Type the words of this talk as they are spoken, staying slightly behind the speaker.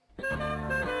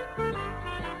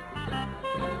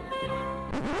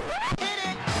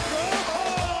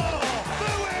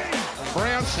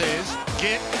Brown says,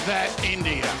 get that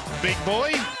India. Big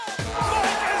boy.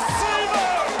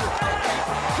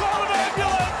 Call an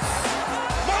ambulance!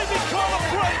 Maybe call a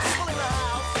police!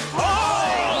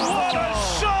 Oh, what a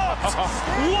shot!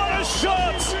 What a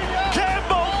shot!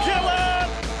 Campbell killer!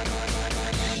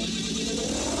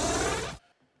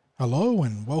 Hello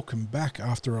and welcome back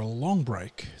after a long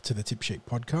break to the Tip Sheet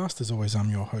podcast. As always, I'm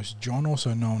your host, John,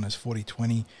 also known as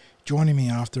 4020. Joining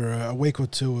me after a week or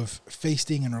two of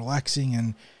feasting and relaxing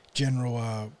and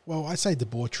general, well, I say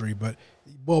debauchery, but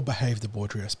well-behaved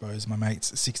debauchery, I suppose. My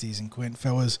mates, Sixties and Clint.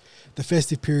 Fellas, the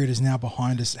festive period is now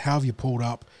behind us. How have you pulled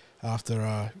up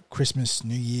after Christmas,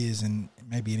 New Year's, and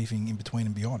maybe anything in between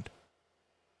and beyond?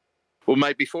 Well,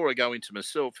 mate, before I go into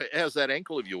myself, how's that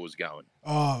ankle of yours going?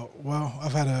 Oh, well,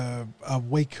 I've had a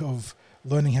week of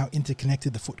learning how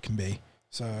interconnected the foot can be.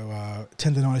 So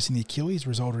tendonitis in the Achilles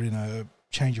resulted in a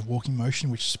change of walking motion,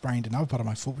 which sprained another part of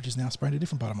my foot, which is now sprained a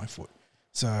different part of my foot.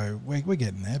 So we're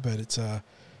getting there, but it's a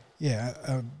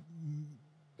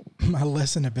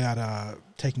lesson about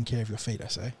taking care of your feet, I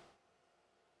say.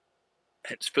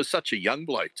 It's for such a young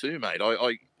bloke too, mate.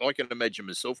 I can imagine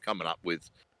myself coming up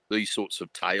with these sorts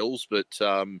of tales, but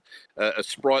a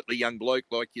sprightly young bloke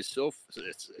like yourself,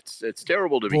 it's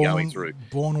terrible to be going through.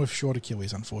 Born with short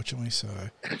Achilles, unfortunately. So,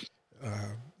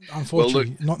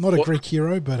 unfortunately, well, look, not a Greek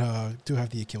hero, but do have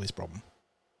the Achilles problem.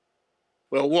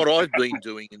 Well, what I've been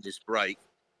doing in this break,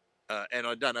 and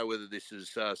I don't know whether this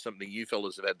is something you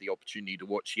fellas have had the opportunity to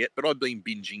watch yet, but I've been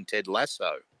binging Ted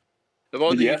Lasso. Have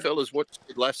either you fellas watched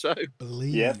Ted Lasso?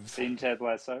 Yep, seen Ted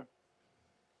Lasso.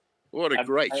 What a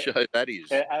great show that is.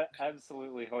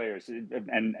 Absolutely hilarious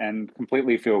and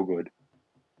completely feel good.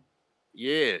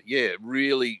 Yeah,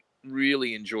 really,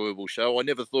 really enjoyable show. I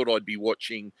never thought I'd be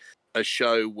watching a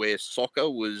show where soccer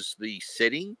was the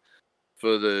setting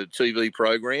for the TV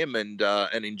program and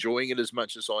enjoying it as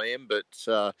much as I am. But,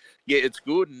 it's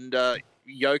good. And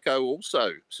Yoko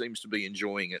also seems to be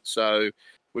enjoying it. So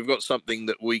we've got something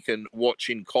that we can watch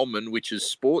in common, which is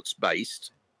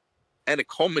sports-based and a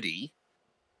comedy,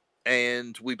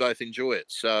 and we both enjoy it.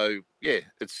 So,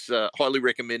 it's highly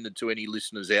recommended to any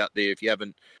listeners out there. If you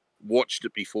haven't watched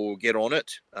it before, get on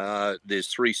it. There's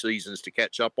 3 seasons to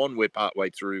catch up on. We're partway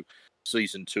through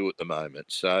season 2 at the moment.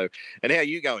 So, and how are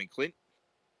you going, Clint?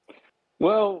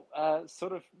 Well,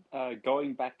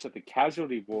 going back to the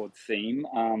casualty ward theme,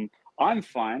 I'm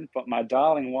fine, but my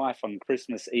darling wife on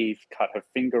Christmas Eve cut her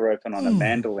finger open on a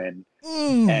mandolin.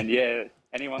 And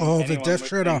anyone the death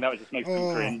shredder. That just makes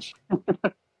me cringe.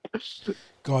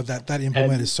 God, that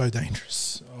implement is so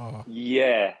dangerous. Oh.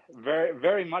 Yeah, very,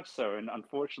 very much so. And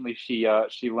unfortunately, she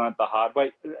learned the hard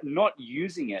way, not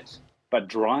using it, but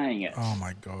drying it. Oh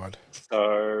my God!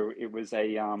 So it was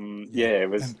it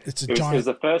was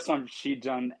the first time she'd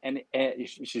done, and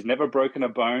she's never broken a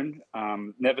bone,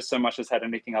 never so much as had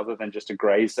anything other than just a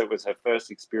graze. So it was her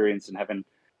first experience in having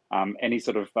any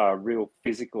sort of real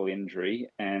physical injury,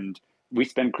 and we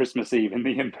spent Christmas Eve in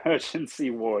the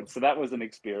emergency ward, so that was an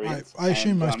experience. I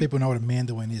assume most people know what a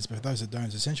mandolin is, but for those that don't,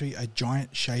 it's essentially a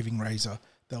giant shaving razor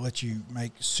that lets you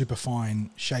make super fine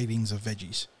shavings of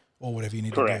veggies or whatever you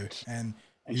need to do. And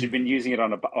she'd been using it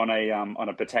on a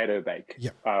potato bake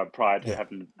prior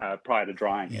to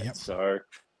drying it. So.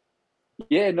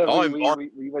 Yeah, no. I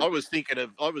was thinking,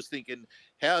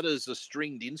 how does a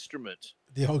stringed instrument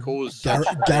the old cause Garrett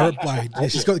blade? Yeah,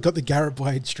 she's got the Garrett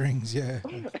blade strings. Yeah,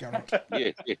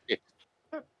 yeah.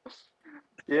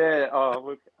 Yeah. Oh,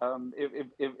 look.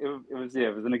 It was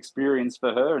an experience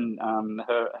for her and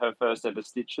her first ever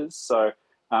stitches. So,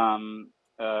 talking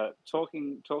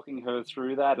her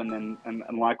through that,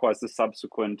 and likewise the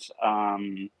subsequent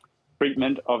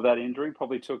treatment of that injury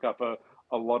probably took up a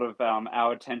lot of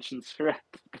our attention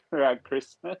throughout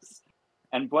Christmas.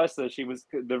 And bless her, she was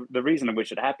the reason in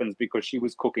which it happens because she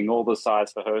was cooking all the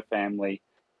sides for her family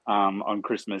on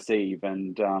Christmas Eve.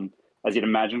 And as you'd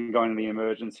imagine, going to the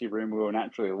emergency room, we were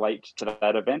naturally late to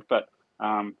that event. But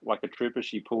like a trooper,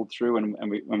 she pulled through, and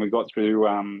we got through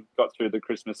the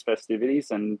Christmas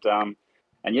festivities. And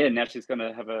now she's going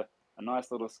to have a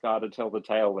nice little scar to tell the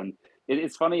tale. And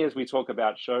it's funny as we talk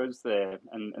about shows there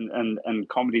and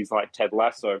comedies like Ted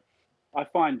Lasso. I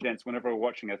find, gents, whenever we're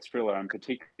watching a thriller, and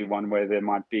particularly one where there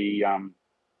might be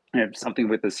something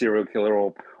with a serial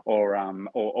killer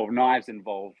or knives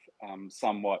involved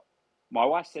somewhat, my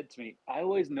wife said to me, I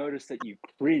always notice that you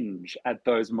cringe at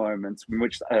those moments in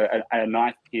which a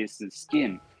knife pierces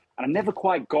skin. And I never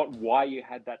quite got why you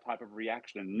had that type of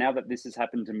reaction. And now that this has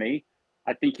happened to me,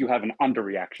 I think you have an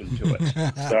underreaction to it.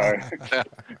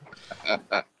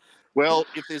 So, well,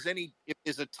 if there's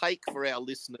a take for our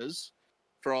listeners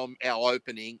from our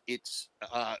opening, it's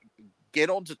get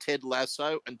onto Ted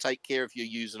Lasso and take care if you're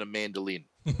using a mandolin.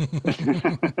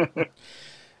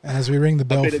 As we ring the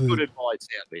bell A bit for of good advice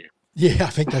out there. Yeah, I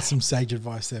think that's some sage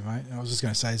advice there, mate. I was just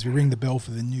going to say, as we ring the bell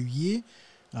for the new year,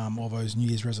 all those New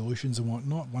Year's resolutions and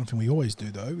whatnot, one thing we always do,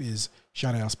 though, is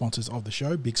shout out our sponsors of the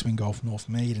show, Big Swing Golf, North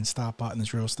Mead, and Star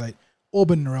Partners Real Estate,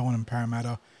 Auburn, Narellan, and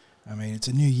Parramatta. I mean, it's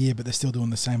a new year, but they're still doing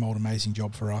the same old amazing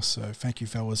job for us. So thank you,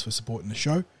 fellas, for supporting the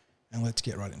show, and let's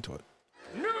get right into it.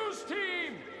 News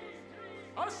team,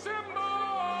 assemble!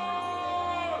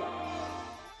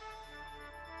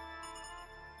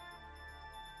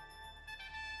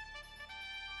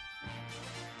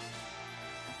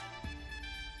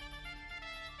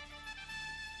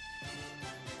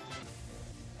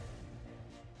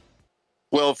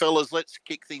 Well, fellas, let's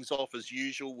kick things off as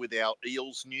usual with our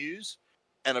Eels news.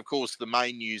 And, of course, the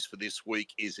main news for this week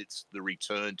is it's the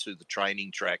return to the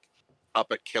training track up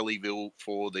at Kellyville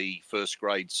for the first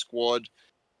grade squad.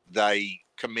 They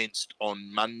commenced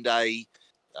on Monday.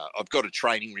 I've got a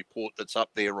training report that's up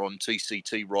there on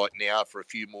TCT right now for a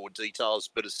few more details.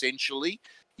 But essentially,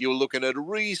 you're looking at a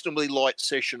reasonably light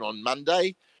session on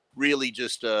Monday, really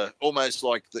just almost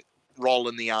like the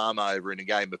rolling the arm over in a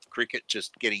game of cricket,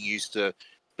 just getting used to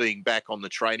being back on the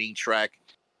training track.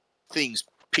 Things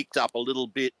picked up a little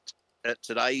bit at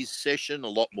today's session, a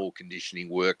lot more conditioning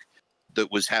work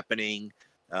that was happening,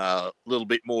 a little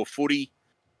bit more footy,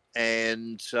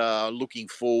 and looking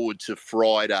forward to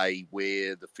Friday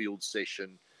where the field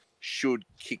session should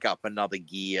kick up another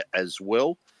gear as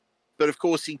well. But of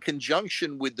course, in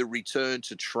conjunction with the return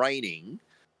to training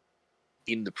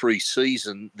in the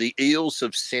pre-season, the Eels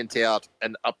have sent out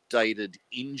an updated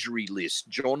injury list.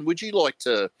 John, would you like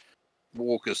to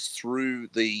walk us through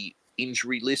the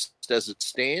injury list as it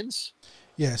stands?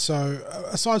 Yeah, so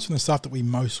aside from the stuff that we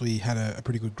mostly had a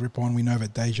pretty good grip on, we know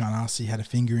that Dejan Arce had a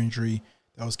finger injury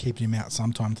that was keeping him out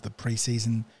sometime to the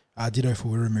pre-season. Ditto for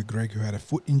Wiremu Greg, who had a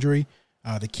foot injury.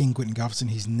 The King, Quinton Gufferson,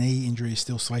 his knee injury is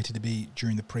still slated to be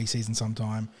during the pre-season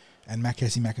sometime. And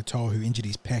Makesi Makatoa, who injured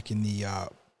his pec in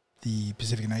the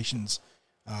Pacific Nations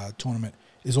tournament,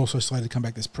 is also slated to come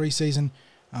back this pre-season.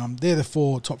 They're the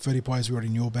four top 30 players we already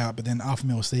knew about, but then Arthur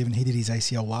Miller-Stephen, he did his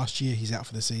ACL last year. He's out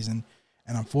for the season.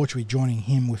 And unfortunately, joining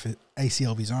him with an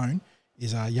ACL of his own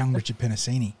is young Richard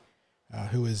Penisini,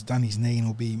 who has done his knee and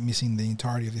will be missing the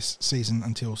entirety of this season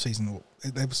until season.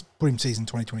 They've put him season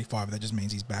 2025, but that just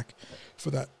means he's back for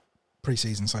that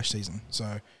pre-season/season.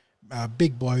 So,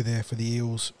 big blow there for the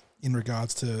Eels in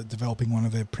regards to developing one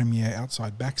of their premier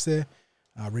outside backs there.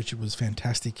 Richard was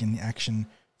fantastic in the action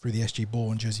through the SG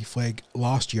Ball and Jersey Flag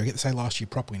last year. I get to say last year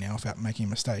properly now without making a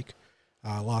mistake.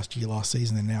 Last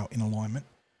season, they're now in alignment.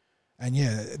 And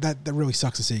yeah, that really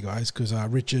sucks to see, guys, because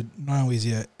Richard, not only is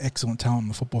he an excellent talent on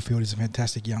the football field, he's a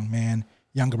fantastic young man,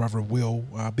 younger brother of Will.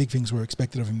 Big things were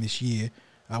expected of him this year.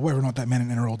 Whether or not that meant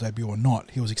an NRL debut or not,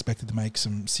 he was expected to make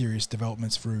some serious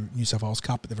developments through New South Wales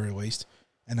Cup at the very least,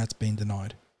 and that's been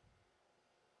denied.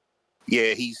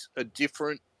 Yeah, he's a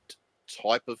different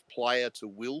type of player to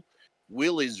Will.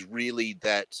 Will is really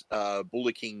that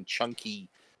bullocking, chunky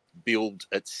build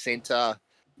at centre.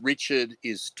 Richard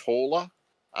is taller.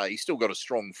 He's still got a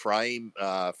strong frame,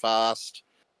 fast,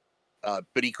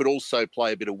 but he could also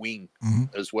play a bit of wing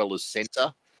as well as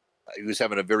centre. He was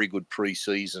having a very good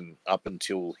pre-season up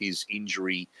until his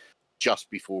injury just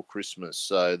before Christmas.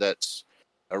 So that's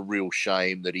a real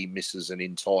shame that he misses an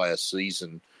entire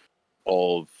season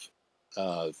of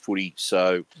footy.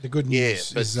 So the good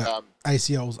news is that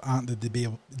ACLs aren't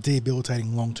the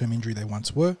debilitating long-term injury they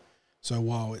once were. So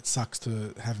while it sucks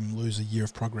to have him lose a year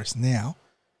of progress now,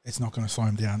 it's not going to slow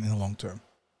him down in the long term.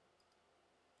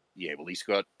 Yeah, well, he's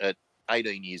got, at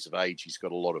 18 years of age, he's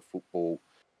got a lot of football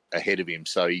ahead of him.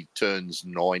 So he turns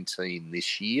 19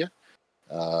 this year.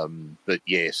 But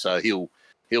yeah, so he'll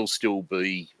still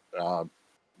be,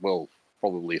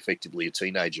 probably effectively a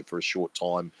teenager for a short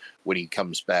time when he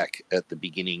comes back at the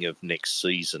beginning of next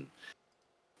season.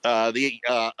 The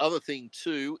other thing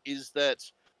too is that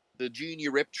the junior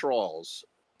rep trials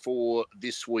for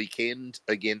this weekend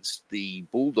against the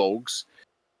Bulldogs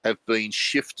have been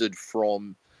shifted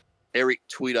from Eric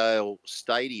Tweedale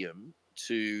Stadium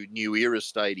to New Era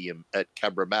Stadium at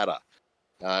Parramatta.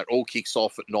 It all kicks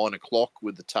off at 9 o'clock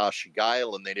with the Tarsha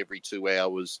Gale, and then every 2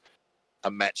 hours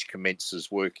a match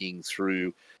commences working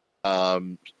through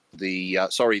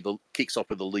the kicks off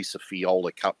with the Lisa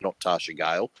Fiola Cup, not Tarsha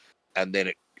Gale, and then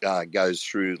it goes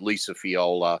through Lisa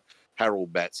Fiola,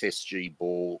 Harold Batts, SG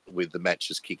Ball, with the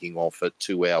matches kicking off at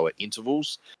 2 hour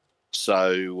intervals.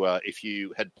 So if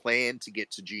you had planned to get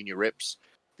to junior reps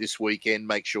this weekend,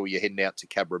 make sure you're heading out to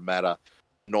Parramatta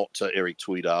not Eric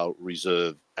Tweedale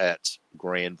Reserve at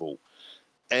Granville.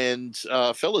 And,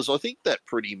 fellas, I think that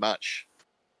pretty much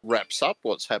wraps up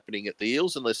what's happening at the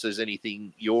Eels, unless there's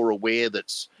anything you're aware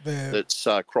that's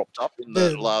cropped up in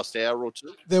the last hour or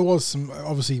two. There was some,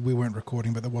 obviously we weren't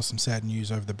recording, but there was some sad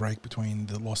news over the break between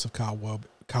the loss of Carl Webb,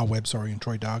 and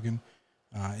Troy Dargan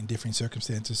in different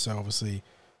circumstances. So obviously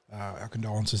our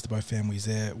condolences to both families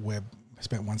there. Webb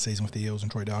spent one season with the Eels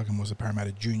and Troy Dargan was a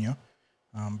Parramatta junior.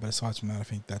 But aside from that, I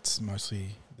think that's mostly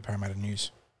the Parramatta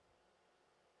news.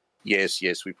 Yes,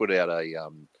 we put out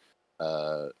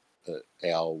our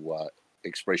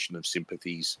expression of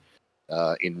sympathies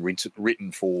in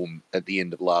written form at the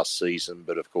end of last season.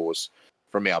 But of course,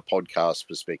 from our podcast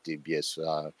perspective, yes,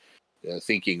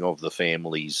 thinking of the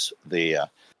families there.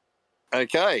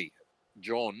 Okay,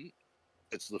 John,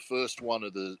 it's the first one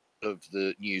of the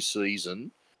new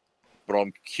season, but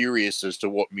I'm curious as to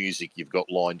what music you've got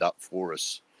lined up for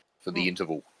us for the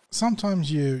interval.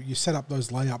 Sometimes you set up those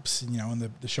layups,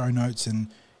 in the show notes,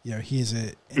 and here's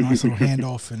a nice little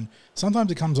handoff, and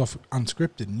sometimes it comes off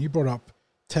unscripted. And you brought up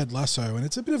Ted Lasso, and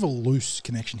it's a bit of a loose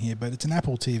connection here, but it's an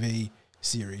Apple TV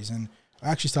series, and I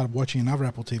actually started watching another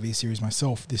Apple TV series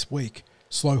myself this week,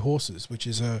 Slow Horses, which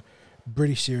is a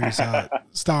British series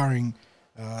starring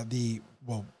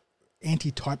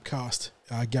anti-typecast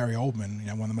Gary Oldman,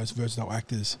 one of the most versatile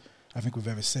actors I think we've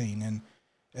ever seen, and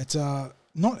it's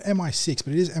not MI6,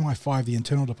 but it is MI5, the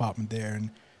internal department there, and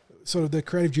sort of the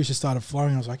creative juices started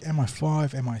flowing. I was like,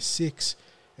 MI5, MI6,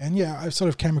 and I sort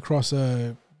of came across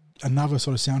another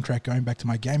sort of soundtrack going back to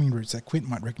my gaming roots that Clint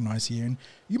might recognise here, and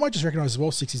you might just recognise as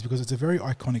well, Sixties, because it's a very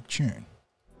iconic tune.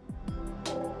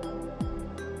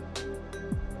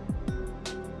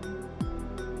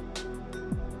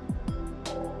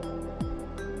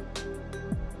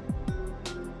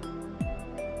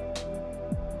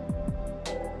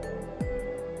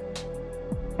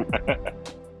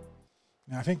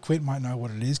 Now, I think Clint might know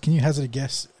what it is. Can you hazard a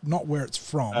guess, not where it's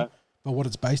from, but what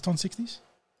it's based on, Sixties?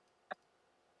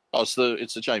 Oh,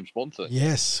 it's the James Bond thing.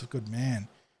 Yes, good man.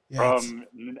 Yeah, from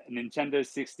Nintendo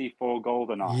 64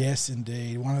 GoldenEye. Yes,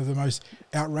 indeed. One of the most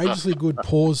outrageously good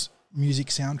pause music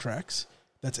soundtracks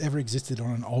that's ever existed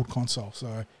on an old console.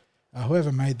 So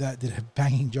whoever made that did a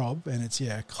banging job, and it's,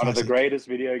 classic. One of the greatest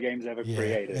video games ever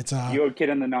created. It's, you were a kid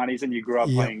in the 90s and you grew up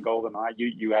playing GoldenEye,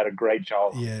 you had a great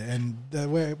childhood. Yeah, and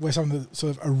where some of the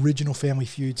sort of original family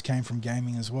feuds came from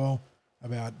gaming as well,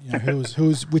 about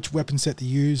which weapon set to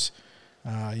use,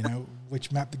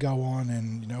 which map to go on,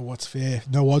 and what's fair.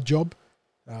 No odd job.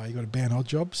 You got to ban odd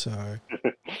job. So,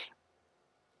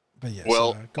 but yes.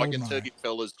 Well, I can tell you,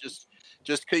 fellas,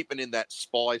 just keeping in that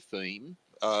spy theme.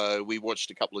 We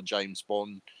watched a couple of James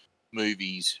Bond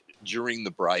movies during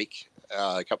the break,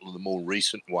 a couple of the more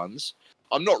recent ones.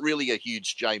 I'm not really a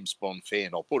huge James Bond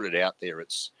fan. I'll put it out there.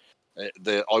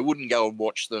 I wouldn't go and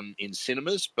watch them in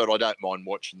cinemas, but I don't mind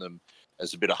watching them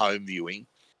as a bit of home viewing.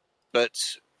 But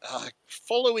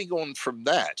following on from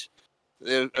that,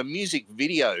 a music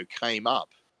video came up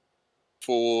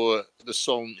for the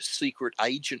song Secret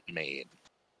Agent Man.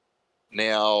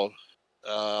 Now,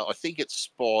 I think it's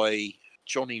by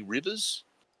Johnny Rivers,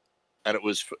 and it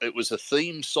was a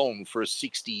theme song for a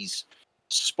 60s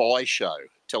spy show,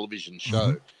 television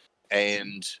show. Mm-hmm.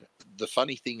 And the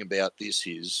funny thing about this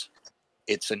is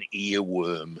it's an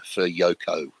earworm for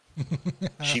Yoko.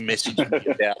 She messaged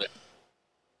me about it,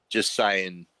 just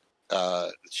saying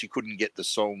she couldn't get the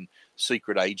song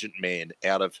Secret Agent Man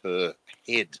out of her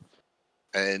head.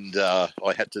 And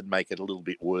I had to make it a little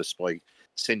bit worse by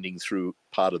sending through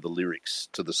part of the lyrics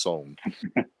to the song.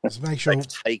 Let's make sure they've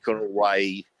taken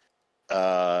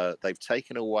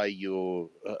away your.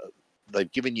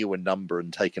 They've given you a number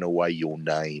and taken away your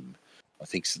name. I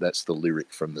think that's the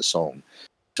lyric from the song.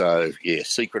 So yeah,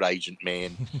 Secret Agent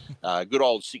Man, good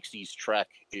old 60s track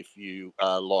if you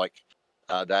like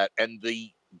that. And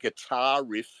the guitar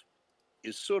riff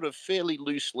is sort of fairly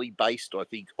loosely based, I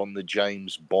think, on the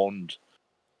James Bond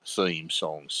theme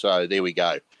song. So there we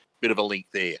go. Bit of a link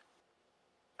there.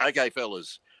 Okay,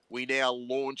 fellas, we now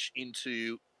launch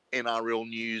into NRL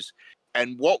news.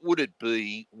 And what would it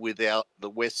be without the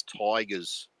West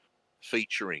Tigers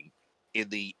featuring in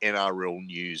the NRL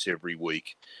news every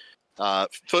week?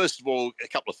 First of all, a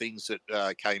couple of things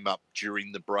that came up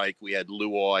during the break. We had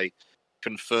Luai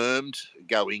confirmed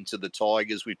going to the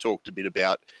Tigers. We've talked a bit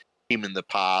about him in the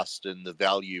past and the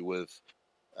value of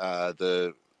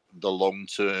the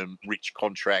long-term rich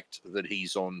contract that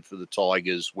he's on for the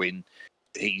Tigers when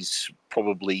he's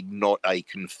probably not a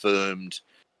confirmed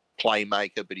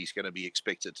playmaker, but he's going to be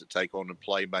expected to take on a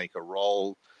playmaker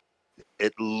role.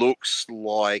 it looks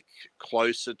like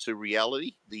closer to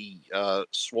reality, the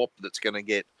swap that's going to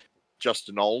get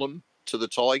Justin Olam to the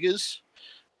Tigers.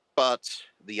 But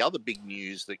the other big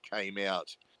news that came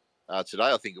out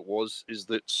today, I think it was, is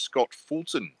that Scott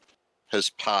Fulton has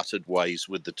parted ways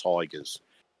with the Tigers.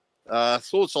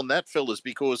 Thoughts on that, fellas?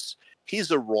 Because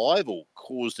his arrival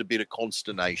caused a bit of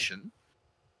consternation.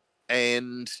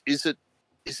 And is it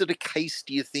a case,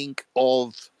 do you think,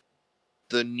 of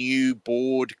the new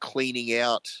board cleaning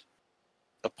out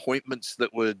appointments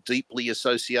that were deeply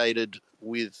associated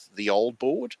with the old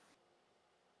board?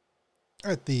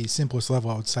 At the simplest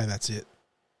level, I would say that's it.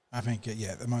 I think,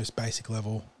 at the most basic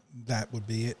level, that would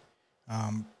be it.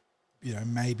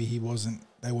 Maybe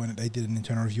they did an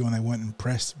internal review and they weren't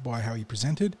impressed by how he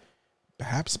presented,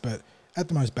 perhaps, but at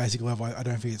the most basic level, I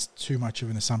don't think it's too much of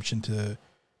an assumption to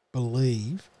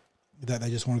believe that they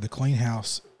just wanted a clean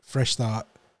house, fresh start,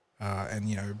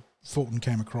 and Fulton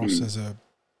came across as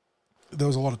there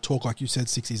was a lot of talk, like you said,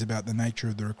 Sixties, about the nature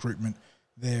of the recruitment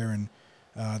there and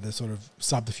the sort of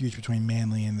subterfuge between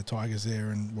Manly and the Tigers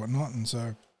there and whatnot, and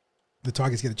so the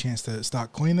Tigers get a chance to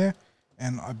start clean there,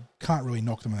 and I can't really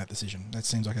knock them on that decision. That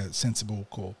seems like a sensible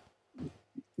call.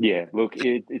 Yeah, look,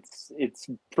 it's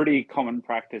pretty common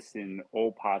practice in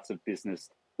all parts of business.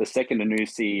 The second a new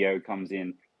CEO comes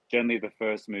in, generally the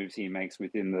first moves he makes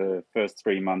within the first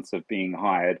 3 months of being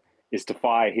hired is to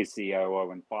fire his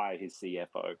COO and fire his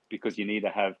CFO, because you need to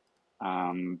have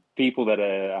people that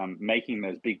are making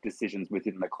those big decisions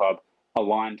within the club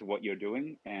aligned to what you're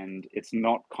doing. And it's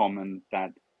not common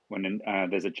that when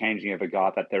there's a changing of a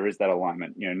guard that there is that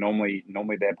alignment. Normally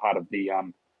they're part of the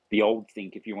old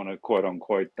think, if you want to quote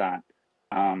unquote that,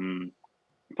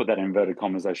 put that in inverted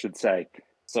commas, I should say.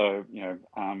 So,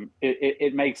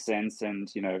 it makes sense. And,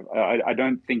 I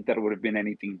don't think that it would have been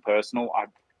anything personal.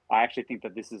 I actually think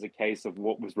that this is a case of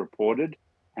what was reported,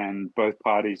 and both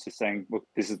parties are saying, look,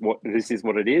 this is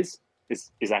what it is.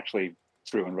 This is actually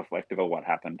true and reflective of what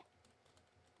happened.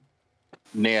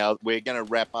 Now, we're going to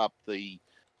wrap up the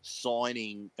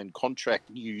signing and contract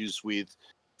news with,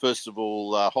 first of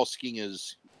all,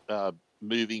 Hoskinger's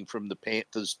moving from the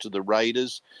Panthers to the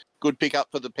Raiders. Good pickup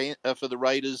for the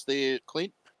Raiders there,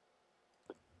 Clint.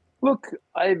 Look,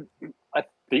 I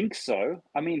think so.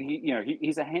 I mean,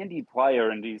 he's a handy player,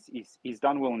 and he's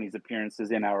done well in his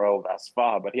appearances in NRL thus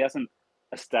far, but he hasn't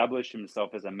established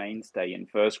himself as a mainstay in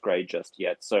first grade just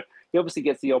yet. So he obviously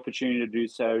gets the opportunity to do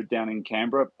so down in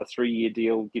Canberra. A 3-year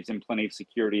deal gives him plenty of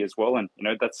security as well, and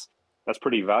that's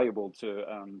pretty valuable to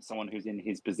someone who's in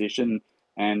his position.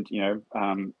 And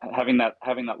having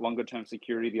that longer term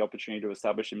security, the opportunity to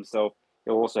establish himself,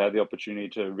 he'll also have the opportunity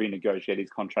to renegotiate his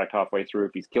contract halfway through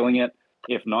if he's killing it.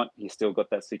 If not, he's still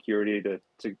got that security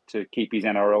to keep his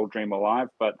NRL dream alive.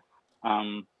 But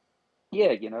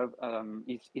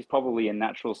he's probably a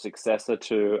natural successor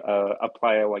to a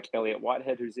player like Elliot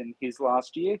Whitehead, who's in his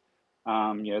last year.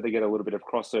 They get a little bit of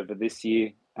crossover this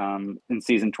year in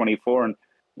season 24, and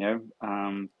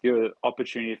the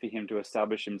opportunity for him to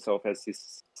establish himself as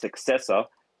his successor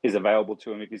is available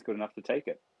to him if he's good enough to take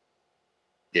it.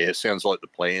 Yeah, sounds like the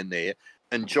plan there.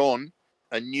 And John,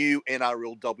 a new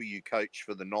NRLW coach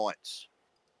for the Knights.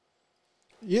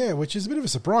 Yeah, which is a bit of a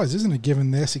surprise, isn't it,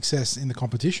 given their success in the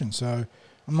competition? So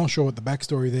I'm not sure what the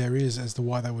backstory there is as to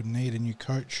why they would need a new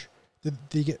coach. Did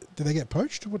they get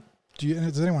poached?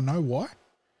 Does anyone know why?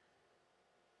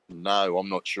 No, I'm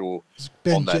not sure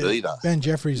on that either. Ben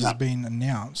Jeffries has been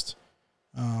announced.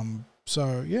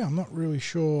 So, yeah, I'm not really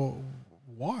sure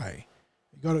why.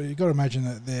 You got to imagine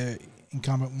that their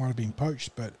incumbent might have been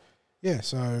poached. But, yeah,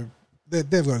 so they've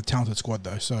got a talented squad,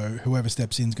 though. So whoever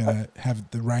steps in is going to have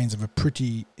the reins of a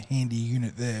pretty handy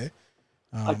unit there.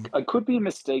 I could be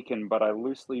mistaken, but I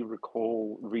loosely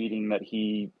recall reading that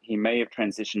he may have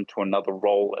transitioned to another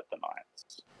role at the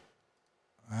Knights.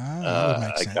 That would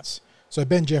make sense. So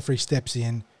Ben Jeffrey steps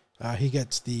in. He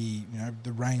gets the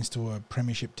reins to a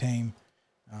premiership team.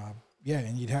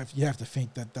 And you'd have to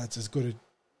think that that's as good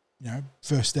a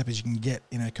first step as you can get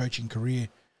in a coaching career.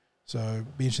 So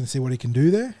it'd be interesting to see what he can do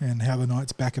there and how the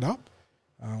Knights back it up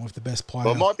with the best player.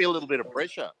 Well, it might be a little bit of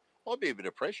pressure. On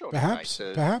perhaps,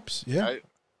 yeah.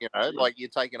 Like you're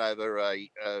taking over a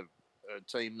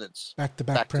team that's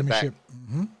back-to-back premiership.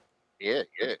 Mm-hmm. Yeah.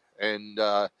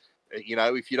 And,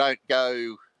 if you don't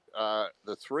go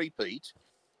the three-peat,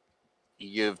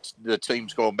 the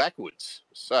team's gone backwards.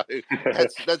 So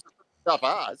that's a tough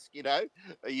ask, You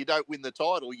don't win the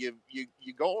title, you're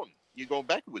gone. You're going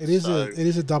backwards. It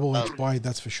is a double-edged blade,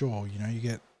 that's for sure. You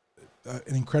get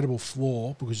an incredible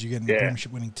floor because you're getting a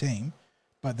premiership winning team,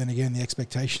 but then again, the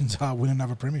expectations are win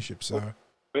another premiership. So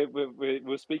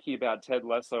we're speaking about Ted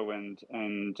Lasso and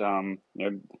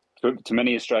to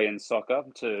many Australians soccer.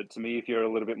 To me, if you're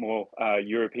a little bit more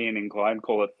European inclined,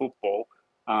 call it football.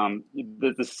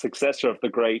 The successor of the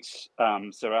great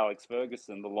Sir Alex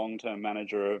Ferguson, the long-term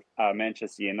manager of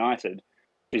Manchester United,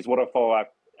 is what a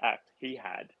follow-up act he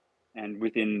had, and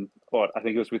within I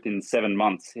think it was within 7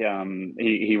 months,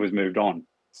 he was moved on.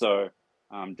 So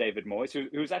David Moyes,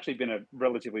 who's actually been a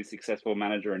relatively successful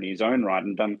manager in his own right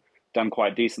and done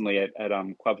quite decently at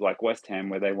clubs like West Ham,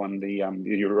 where they won the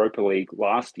Europa League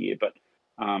last year. But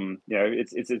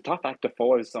it's a tough act to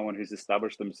follow someone who's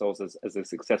established themselves as a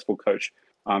successful coach,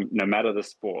 no matter the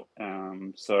sport.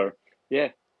 So yeah,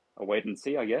 I'll wait and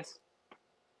see, I guess.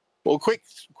 Well, quick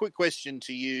question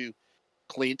to you,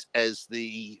 Clint, as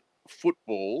the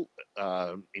football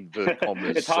inverted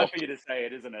commas. It's hard for you to say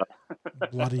it, isn't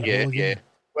it? Bloody yeah.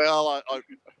 Well, I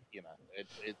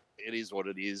it is what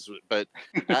it is. But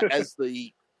as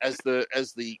the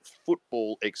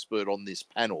football expert on this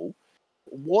panel,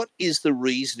 what is the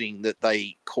reasoning that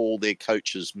they call their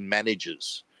coaches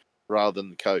managers rather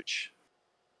than coach?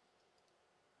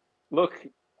 Look,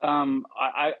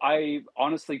 I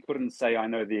honestly couldn't say I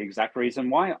know the exact reason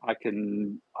why. I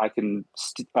can I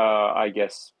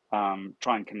guess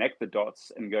try and connect the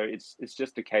dots and go. It's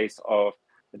just a case of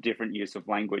a different use of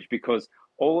language, because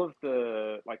all of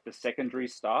the secondary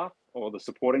staff, or the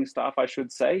supporting staff, I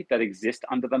should say, that exist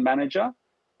under the manager,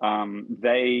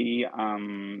 they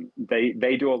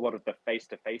do a lot of the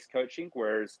face-to-face coaching,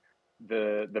 whereas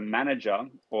the manager,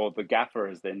 or the gaffer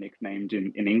as they're nicknamed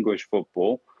in English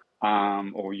football,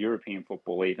 or European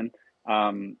football even,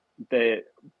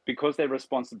 because their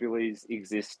responsibilities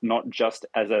exist not just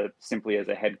simply as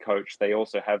a head coach, they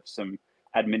also have some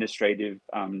administrative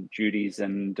duties,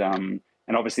 and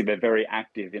obviously they're very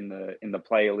active in the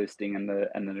player listing and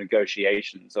the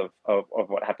negotiations of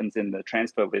what happens in the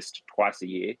transfer list twice a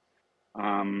year.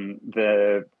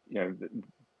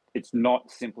 It's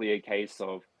not simply a case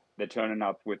of they're turning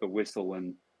up with a whistle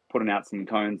and putting out some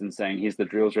cones and saying, here's the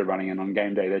drills you're running, and on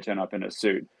game day they turn up in a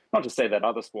suit. Not to say that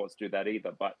other sports do that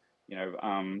either, but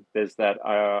there's that,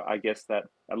 I guess, that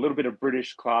a little bit of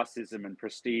British classism and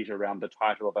prestige around the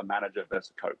title of a manager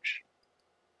versus a coach.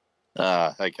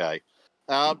 Okay.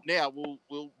 Now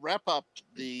we'll wrap up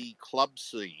the club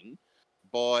scene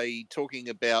by talking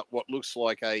about what looks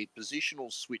like a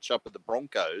positional switch up at the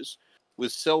Broncos,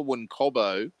 with Selwyn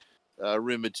Cobbo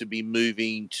rumoured to be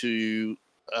moving to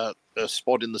a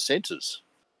spot in the centres.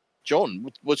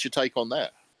 John, what's your take on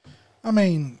that? I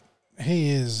mean,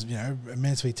 he is,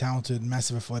 immensely talented,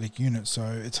 massive athletic unit, so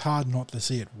it's hard not to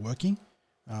see it working.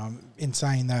 In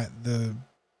saying that, the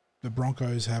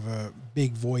Broncos have a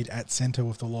big void at centre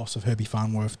with the loss of Herbie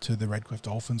Farnworth to the Redcliffe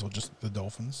Dolphins, or just the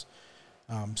Dolphins.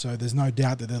 So there's no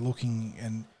doubt that they're looking,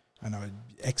 and I know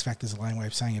X Factor is a lame way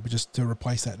of saying it, but just to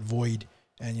replace that void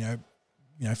and,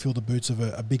 fill the boots of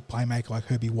a big playmaker like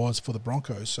Herbie was for the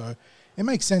Broncos. So it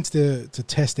makes sense to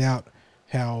test out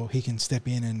how he can step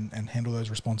in and handle those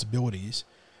responsibilities.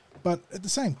 But at the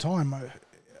same time,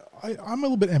 I'm a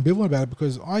little bit ambivalent about it,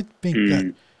 because I think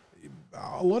that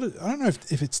a lot of, I don't know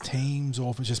if it's teams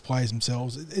or if it's just players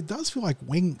themselves, it does feel like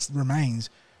wings remains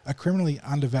a criminally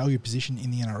undervalued position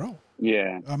in the NRL.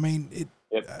 Yeah. I mean,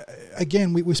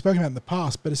 again, we've spoken about it in the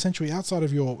past, but essentially outside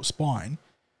of your spine,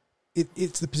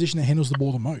 it's the position that handles the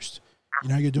ball the most.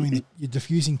 You're doing you're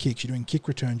diffusing kicks, you're doing kick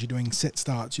returns, you're doing set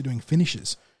starts, you're doing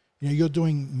finishes. You're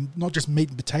doing not just meat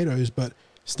and potatoes, but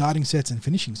starting sets and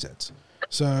finishing sets.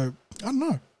 So, I don't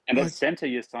know. And at centre,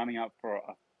 you're signing up for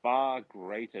a far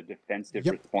greater defensive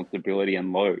responsibility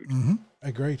and load. Mm-hmm.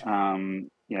 Agreed.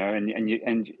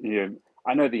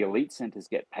 I know the elite centres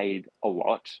get paid a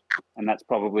lot, and that's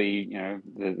probably,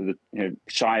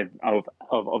 shy of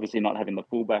obviously not having the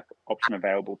fullback option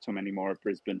available to him anymore at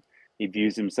Brisbane. He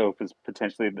views himself as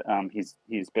potentially his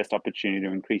best opportunity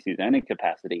to increase his earning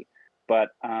capacity. But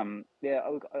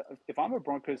if I'm a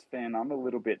Broncos fan, I'm a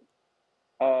little bit,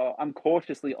 I'm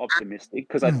cautiously optimistic,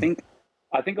 because I think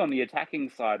on the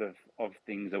attacking side of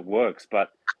things it works.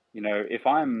 But if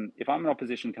I'm an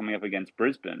opposition coming up against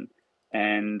Brisbane,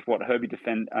 and what Herbie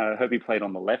played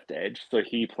on the left edge, so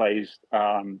he plays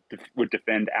would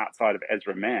defend outside of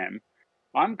Ezra Mam,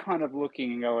 I'm kind of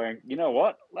looking and going, you know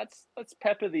what? Let's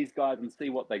pepper these guys and see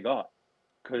what they got.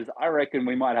 Because I reckon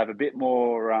we might have a bit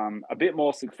more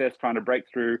success trying to break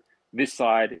through this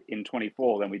side in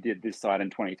 24 than we did this side in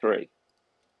 23.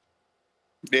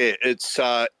 Yeah, it's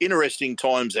interesting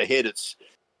times ahead. It's,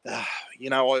 I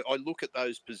look at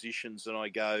those positions and I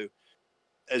go,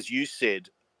 as you said,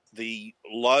 the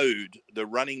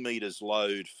running meters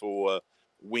load for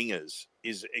wingers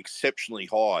is exceptionally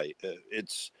high.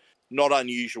 It's not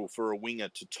unusual for a winger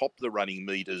to top the running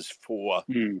meters for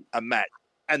a match.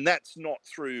 And that's not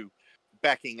through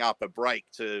backing up a break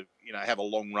to, have a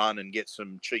long run and get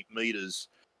some cheap meters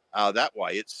that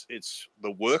way. It's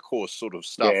the workhorse sort of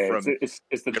stuff. It's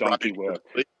the donkey work.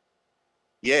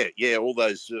 Yeah, all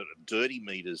those dirty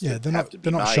meters. Yeah, they're not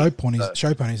made. show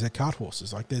ponies. They're cart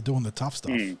horses. Like, they're doing the tough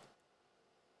stuff.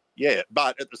 Yeah,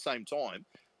 but at the same time,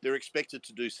 they're expected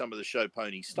to do some of the show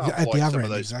pony stuff, At like the other some end,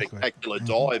 of those exactly. spectacular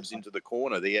dives into the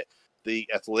corner. The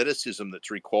athleticism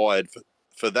that's required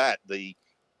for that, the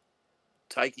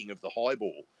taking of the high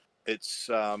ball. It's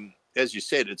as you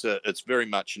said, it's very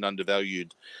much an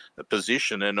undervalued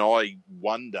position, and I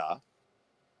wonder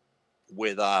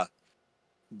whether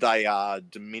they are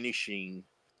diminishing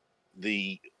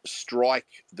the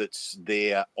strike that's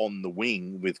there on the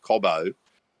wing with Cobbo,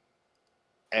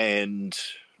 and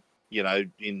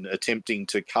in attempting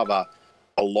to cover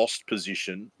a lost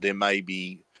position, there may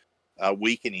be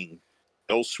weakening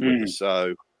elsewhere.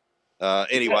 So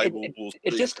anyway, we'll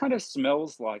it just kind of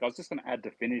smells like, I was just going to add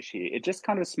to finish here, it just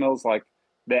kind of smells like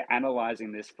they're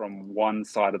analysing this from one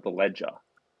side of the ledger,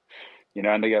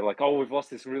 and they go like, oh, we've lost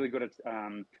this really good,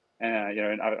 and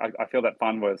I feel that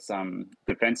Farnworth's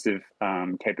defensive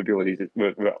capabilities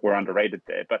were underrated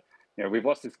there, but we've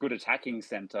lost this good attacking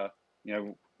centre.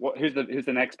 Who's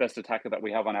the next best attacker that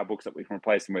we have on our books that we can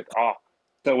replace him with?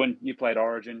 So when you played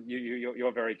Origin,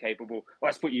 you're very capable.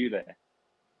 Let's put you there.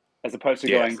 As opposed to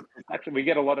going, actually, we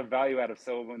get a lot of value out of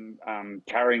Selwyn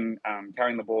carrying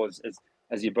the ball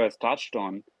as you both touched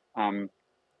on,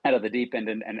 out of the deep end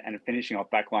and finishing off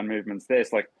backline movements there.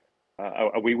 It's like,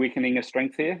 are we weakening a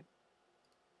strength here?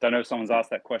 Don't know if someone's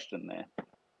asked that question there.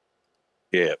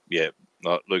 Yeah.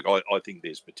 Look, I think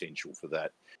there's potential for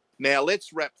that. Now,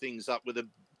 let's wrap things up with a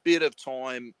bit of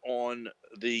time on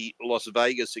the Las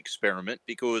Vegas experiment,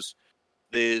 because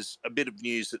there's a bit of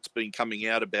news that's been coming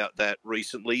out about that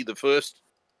recently. The first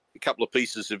couple of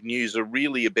pieces of news are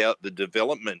really about the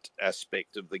development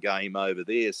aspect of the game over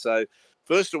there. So,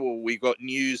 first of all, we've got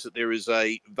news that there is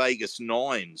a Vegas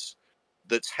Nines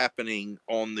that's happening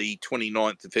on the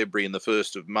 29th of February and the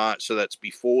 1st of March. So that's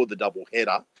before the double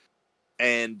header.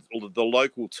 And the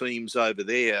local teams over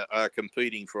there are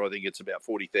competing for, I think it's about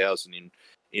 $40,000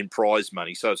 in prize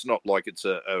money. So it's not like it's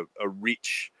a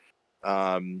rich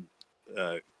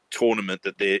tournament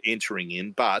that they're entering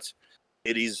in, but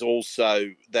it is also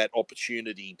that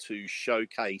opportunity to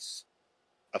showcase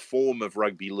a form of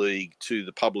rugby league to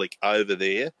the public over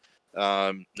there.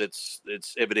 It's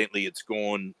evidently it's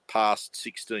gone past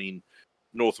 16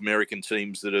 North American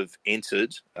teams that have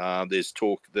entered. There's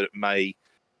talk that it may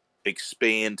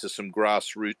expand to some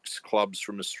grassroots clubs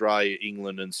from Australia,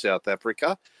 England and South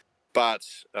Africa. But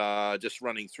just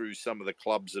running through some of the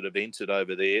clubs that have entered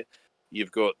over there,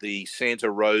 you've got the Santa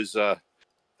Rosa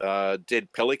Dead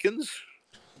Pelicans,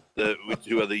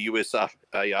 who are the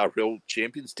USARL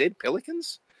champions. Dead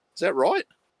Pelicans? Is that right?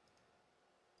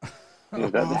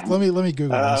 Let me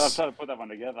Google this. I'm trying to put that one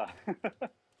together.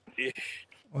 Yeah.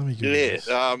 Let me Google this.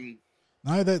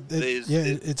 No,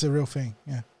 it's a real thing.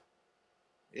 Yeah.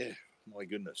 Yeah, my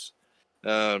goodness.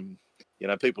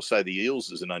 People say the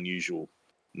Eels is an unusual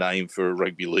name for a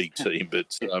rugby league team, but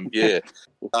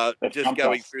just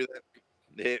going through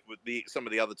that, with some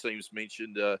of the other teams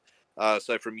mentioned.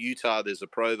 So from Utah, there's the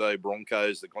Provo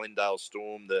Broncos, the Glendale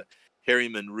Storm, the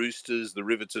Herriman Roosters, the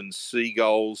Riverton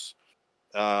Seagulls,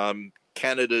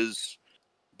 Canada's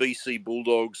BC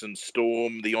Bulldogs and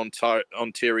Storm, the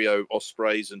Ontario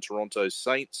Ospreys and Toronto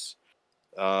Saints.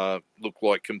 Look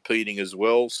like competing as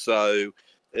well. So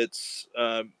it's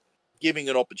giving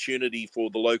an opportunity for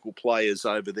the local players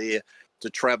over there to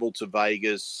travel to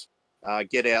Vegas,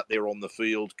 get out there on the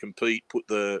field, compete, put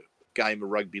the game of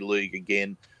rugby league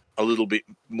again a little bit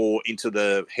more into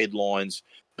the headlines,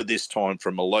 but this time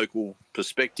from a local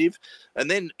perspective.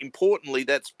 And then importantly,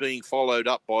 that's being followed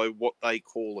up by what they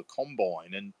call a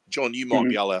combine. And John, you might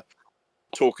be able to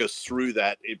talk us through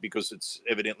that, because it's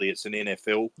evidently it's an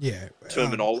NFL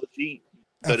terminology,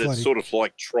 but athletic. It's sort of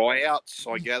like tryouts,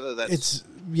 I gather. It's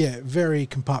very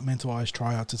compartmentalized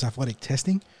tryouts. It's athletic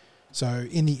testing. So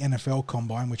in the NFL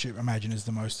combine, which I imagine is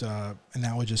the most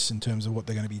analogous in terms of what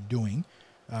they're going to be doing,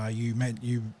 you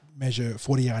measure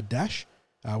 40-yard dash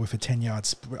with a 10-yard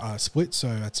split.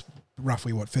 So that's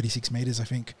roughly 36 meters, I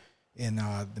think, in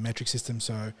the metric system.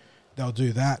 So they'll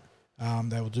do that.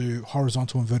 They will do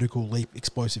horizontal and vertical leap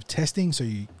explosive testing. So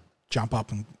you jump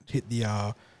up and hit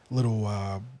the little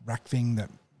rack thing that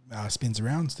spins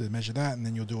around to measure that, and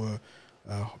then you'll do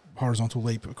a horizontal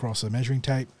leap across a measuring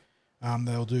tape.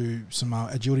 They'll do some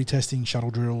agility testing,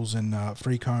 shuttle drills, and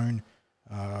free cone,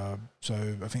 So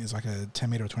I think there's like a 10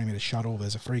 meter or 20 meter shuttle.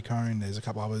 There's a free cone. There's a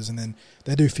couple others, and then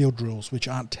they do field drills, which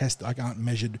aren't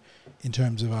measured in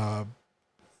terms of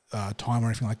time or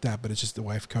anything like that. But it's just a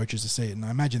way for coaches to see it. And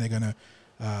I imagine they're going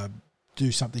to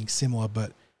do something similar,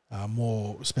 but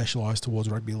more specialised towards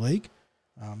rugby league.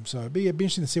 So it'd be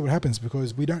interesting to see what happens,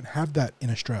 because we don't have that in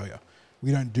Australia.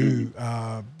 We don't do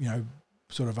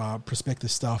sort of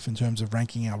prospectus stuff in terms of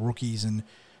ranking our rookies and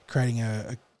creating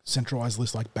a centralized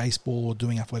list like baseball, or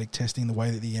doing athletic testing the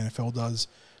way that the NFL does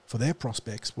for their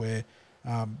prospects, where,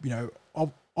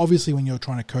 obviously when you're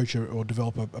trying to coach or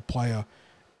develop a player,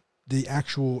 the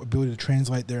actual ability to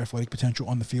translate their athletic potential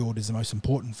on the field is the most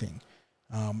important thing.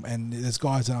 And there's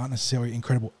guys that aren't necessarily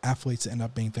incredible athletes that end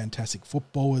up being fantastic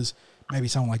footballers. Maybe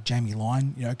someone like Jamie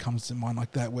Lyon, comes to mind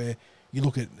like that, where you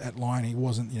look at Lyon, he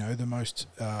wasn't, the most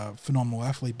phenomenal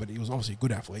athlete, but he was obviously a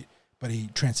good athlete, but he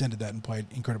transcended that and played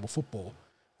incredible football.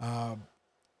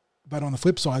 But on the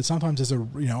flip side, sometimes there's a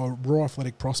raw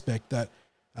athletic prospect that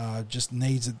just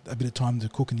needs a bit of time to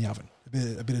cook in the oven,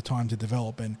 a bit of time to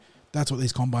develop, and that's what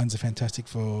these combines are fantastic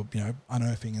for,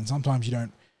 unearthing. And sometimes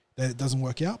that doesn't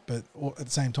work out, but at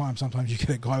the same time, sometimes you get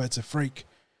a guy that's a freak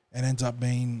and ends up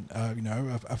being,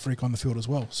 a freak on the field as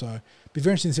well. So it'd be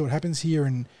very interesting to see what happens here,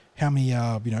 and how many,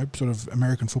 sort of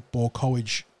American football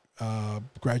college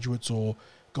graduates or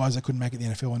guys that couldn't make it in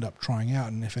the NFL end up trying out,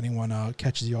 and if anyone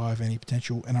catches the eye of any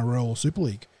potential NRL or Super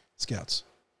League scouts.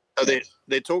 So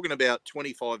they're talking about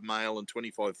 25 male and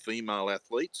 25 female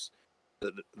athletes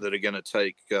that are going to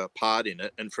take part in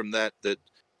it, and from that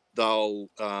they'll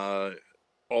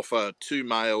offer 2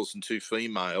 males and 2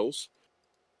 females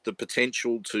the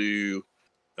potential to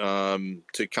come,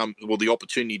 the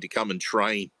opportunity to come and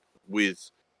train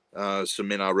with some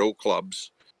NRL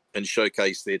clubs and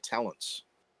showcase their talents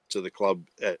to the club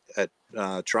at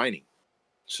training.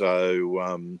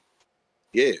 So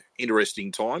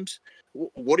interesting times.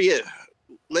 What do you?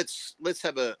 Let's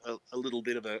have a little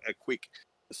bit of a quick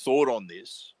thought on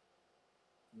this.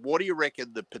 What do you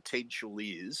reckon the potential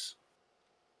is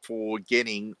for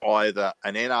getting either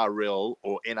an NRL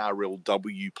or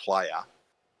NRLW player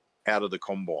out of the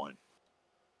combine?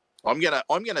 I'll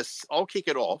kick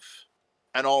it off,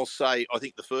 and I'll say I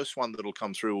think the first one that'll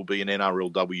come through will be an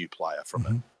NRLW player from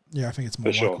it. Yeah, I think it's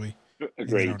more likely.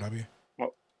 Agreed. In NRLW.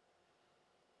 Well,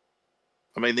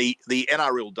 I mean, the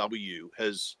NRLW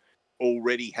has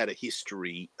already had a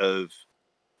history of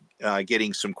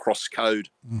getting some cross-code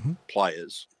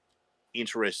players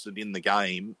interested in the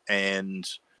game, and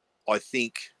I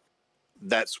think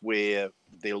that's where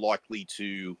they're likely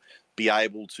to be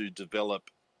able to develop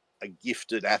a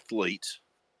gifted athlete,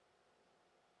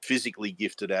 physically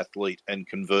gifted athlete, and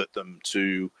convert them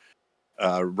to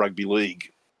rugby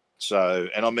league. So,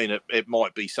 and I mean, it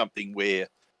might be something where,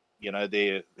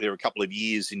 they're a couple of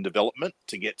years in development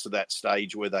to get to that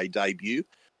stage where they debut.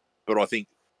 But I think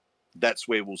that's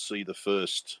where we'll see the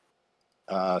first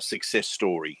success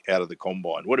story out of the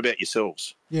combine. What about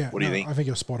yourselves? Yeah, what do you think? I think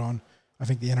you're spot on. I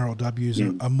think the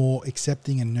NRLWs are more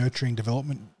accepting and nurturing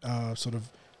development sort of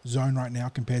zone right now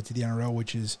compared to the NRL,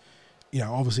 which is,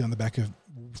 obviously on the back of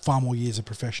far more years of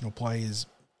professional play, is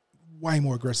way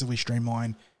more aggressively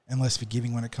streamlined and less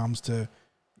forgiving when it comes to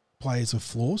players with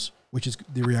flaws, which is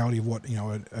the reality of what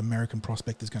an American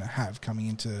prospect is going to have coming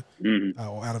into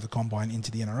or out of the combine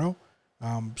into the NRL.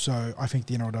 So I think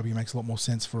the NRLW makes a lot more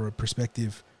sense for a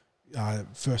prospective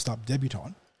first up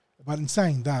debutant. But in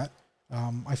saying that,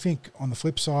 I think on the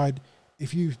flip side,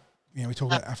 if we talk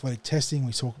about athletic testing,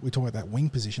 we talk about that wing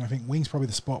position. I think wing's probably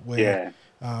the spot where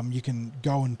you can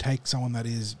go and take someone that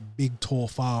is big, tall,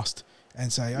 fast,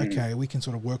 and say, okay, we can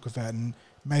sort of work with that, and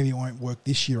maybe it won't work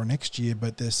this year or next year,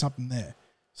 but there's something there.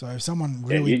 So if someone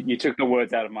really... you took the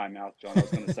words out of my mouth, John. I was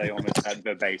going to say almost that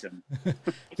verbatim. But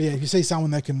yeah, if you see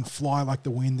someone that can fly like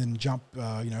the wind and jump,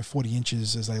 40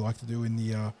 inches, as they like to do in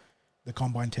the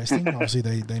combine testing, obviously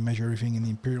they measure everything in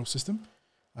the imperial system.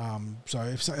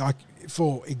 So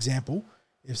for example,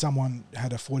 if someone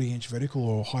had a 40-inch vertical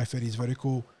or high 30s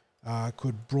vertical,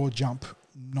 could broad jump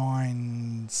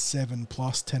 9.7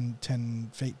 plus, 10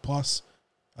 feet plus,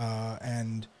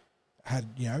 and had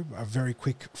a very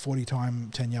quick 40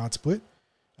 time 10-yard split,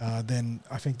 then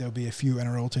I think there'll be a few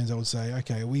NRL teams that would say,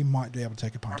 okay, we might be able to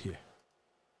take a punt here.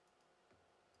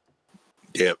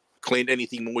 Yeah, Clint,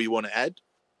 anything more you want to add?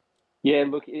 Yeah,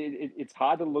 look, it's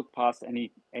hard to look past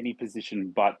any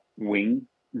position but wing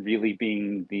really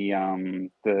being the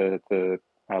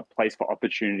place for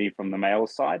opportunity from the male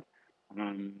side,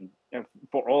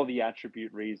 for all the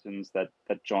attribute reasons that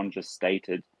John just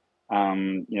stated,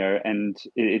 and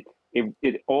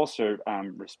it also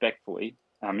respectfully,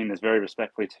 I mean, there's very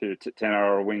respectfully to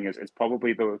NRL wing is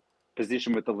probably the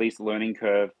position with the least learning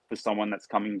curve for someone that's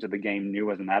coming to the game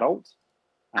new as an adult.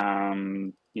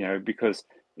 Because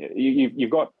you've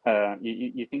got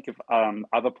you think of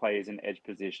other players in edge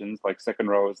positions like second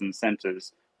rowers and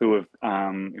centers who have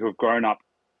grown up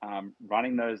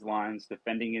running those lines,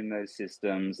 defending in those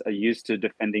systems, are used to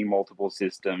defending multiple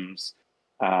systems.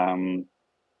 Halves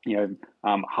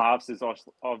is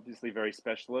obviously very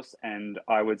specialist, and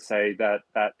I would say that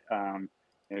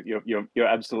you're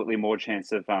absolutely more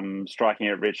chance of striking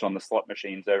it rich on the slot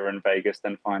machines over in Vegas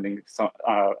than finding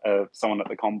someone at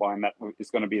the combine that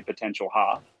is going to be a potential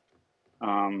half.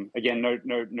 Again,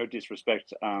 no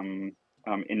disrespect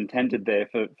intended there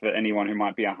for anyone who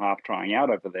might be a half trying out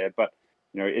over there, but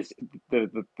it's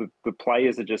the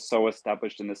players are just so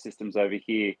established in the systems over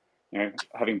here.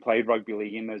 Having played rugby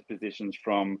league in those positions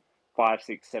from 5,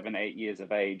 6, 7, 8 years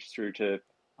of age through to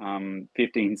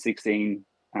 15, 16,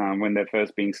 when they're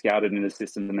first being scouted in the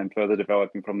system and then further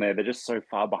developing from there, they're just so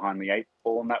far behind the 8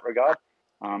 ball in that regard.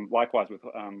 Likewise with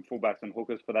fullbacks and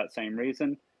hookers for that same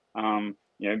reason.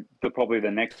 Probably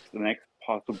the next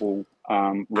possible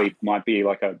leap might be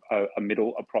like a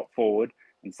prop forward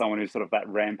and someone who's sort of that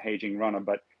rampaging runner,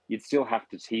 but you'd still have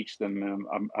to teach them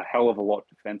a hell of a lot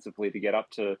defensively to get up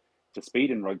to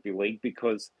speed in rugby league,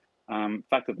 because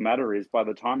fact of the matter is, by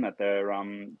the time that they're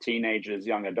teenagers,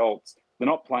 young adults, they're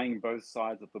not playing both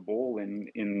sides of the ball in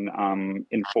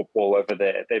football over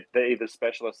there. They're either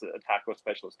specialist attack or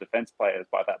specialist defense players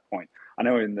by that point. I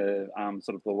know in the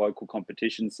sort of the local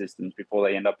competition systems before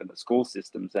they end up in the school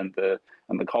systems and the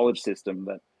college system,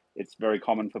 that it's very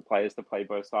common for players to play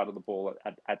both sides of the ball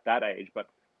at that age. But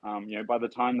by the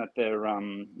time that they're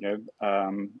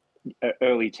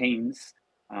early teens,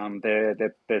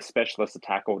 they're specialist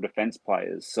attack or defense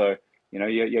players. So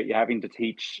you're having to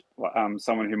teach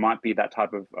someone who might be that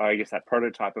type of, I guess, that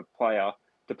prototype of player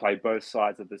to play both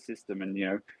sides of the system. And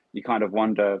you kind of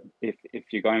wonder if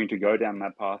you're going to go down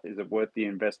that path, is it worth the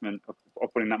investment of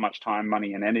putting that much time,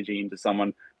 money, and energy into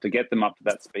someone to get them up to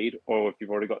that speed, or if you've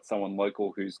already got someone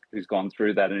local who's gone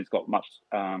through that and who's got much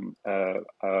a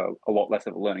lot less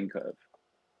of a learning curve.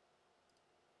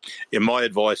 Yeah, my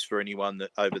advice for anyone that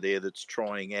over there that's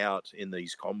trying out in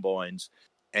these combines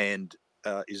and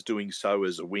is doing so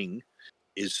as a wing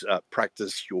is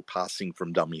practice your passing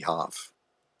from dummy half,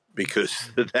 because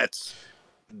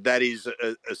that is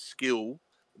a skill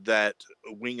that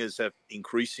wingers have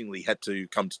increasingly had to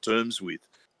come to terms with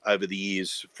over the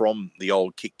years, from the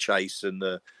old kick chase and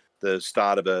the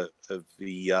start of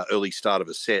the early start of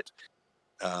a set.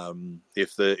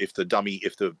 If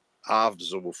the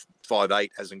halves or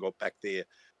 5'8" hasn't got back there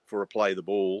for a play the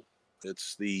ball,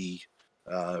 it's the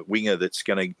winger that's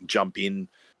going to jump in.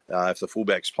 If the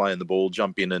fullback's playing the ball,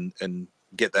 jump in and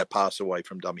get that pass away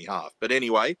from dummy half. But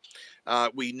anyway,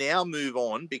 we now move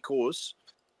on because,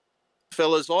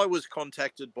 fellas, I was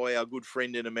contacted by our good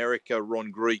friend in America,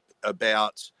 Ron Greep,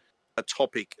 about a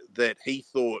topic that he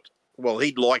thought,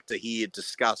 he'd like to hear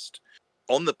discussed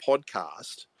on the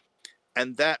podcast,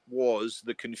 and that was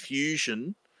the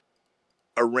confusion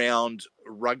around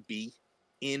rugby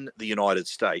in the United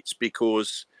States,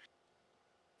 because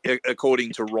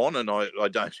according to Ron, and I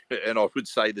would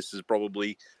say this is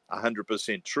probably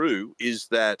 100% true, is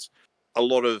that a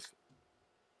lot of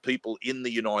people in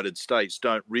the United States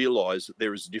don't realise that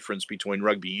there is a difference between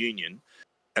rugby union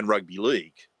and rugby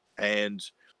league. And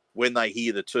when they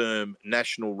hear the term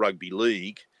National Rugby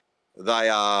League, they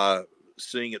are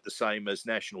seeing it the same as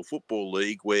National Football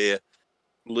League, where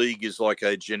league is like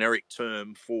a generic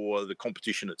term for the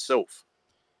competition itself,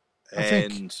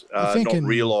 not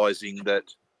realising that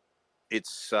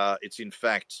it's in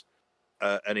fact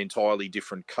an entirely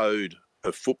different code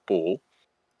of football.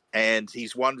 And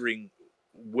he's wondering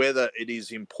whether it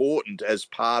is important as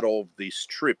part of this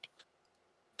trip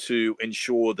to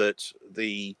ensure that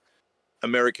the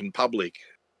American public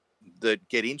that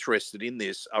get interested in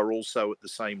this are also at the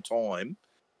same time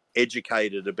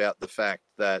educated about the fact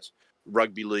that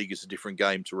rugby league is a different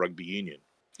game to rugby union.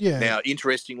 Yeah. Now,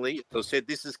 interestingly, as I said,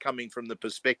 this is coming from the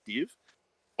perspective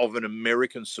of an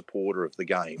American supporter of the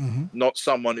game, not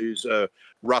someone who's a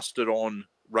rusted-on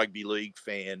rugby league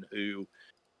fan who,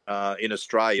 in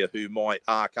Australia, who might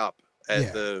arc up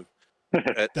at the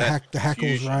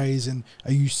hackles raise and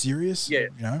are you serious? Yeah.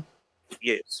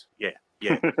 Yes. Yeah.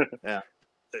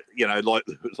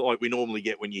 Like we normally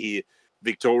get when you hear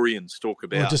Victorians talk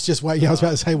about. Well, just wait. I was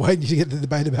about to say, wait until you get the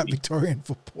debate about Victorian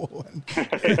football and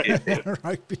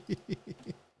rugby.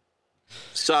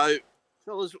 So,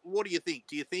 fellas, what do you think?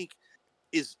 Do you think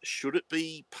should it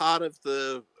be part of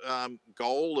the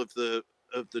goal of the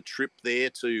trip there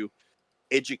to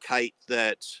educate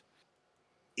that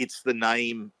it's the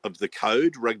name of the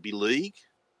code, rugby league?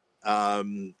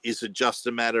 Is it just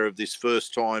a matter of this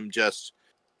first time just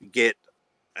get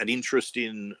an interest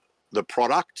in the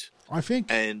product, I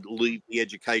think, and leave the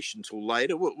education till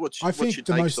later? What's your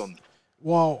takes on that?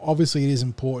 While obviously it is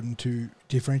important to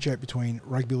differentiate between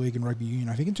rugby league and rugby union,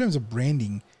 I think in terms of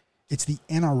branding, it's the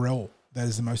NRL that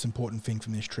is the most important thing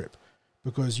from this trip,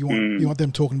 because you want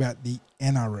them talking about the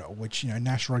NRL, which,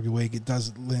 National Rugby League, it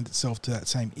does lend itself to that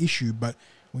same issue. But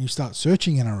when you start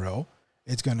searching NRL,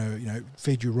 it's going to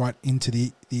feed you right into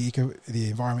the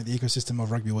environment, the ecosystem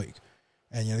of rugby league.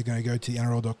 And they're going to go to the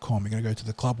NRL.com. You're going to go to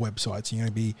the club websites. You're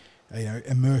going to be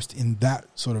immersed in that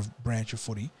sort of branch of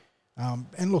footy.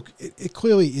 And look, it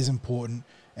clearly is important.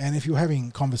 And if you're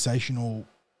having conversational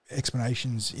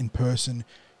explanations in person,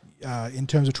 in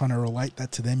terms of trying to relate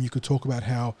that to them, you could talk about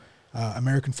how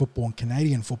American football and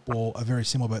Canadian football are very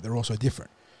similar, but they're also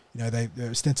different. They're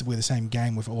ostensibly the same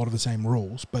game with a lot of the same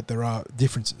rules, but there are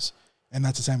differences. And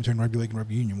that's the same between rugby league and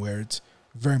rugby union, where it's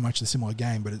very much a similar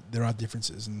game, but there are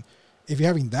differences. And if you're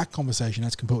having that conversation,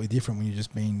 that's completely different when you're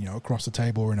just being, across the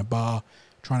table or in a bar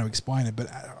trying to explain it. But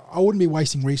I wouldn't be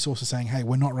wasting resources saying, hey,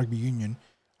 we're not rugby union.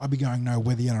 I'd be going, no,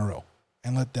 we're the NRL,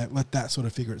 and let that sort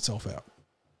of figure itself out.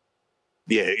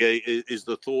 Yeah, is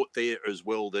the thought there as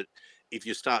well that if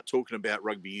you start talking about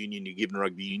rugby union, you're giving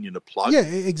rugby union a plug? Yeah,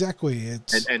 exactly.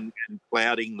 It's and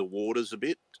clouding the waters a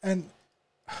bit. And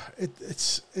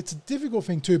it's a difficult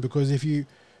thing too, because if you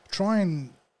try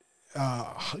and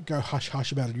go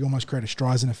hush-hush about it, you almost create a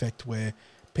Streisand effect where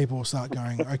people will start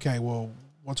going, okay, well,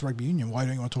 what's rugby union? Why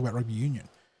don't you want to talk about rugby union?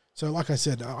 So like I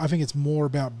said, I think it's more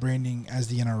about branding as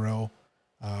the NRL,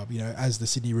 as the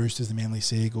Sydney Roosters, the Manly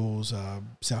Seagulls,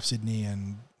 South Sydney,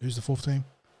 and who's the fourth team?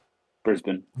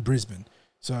 Brisbane.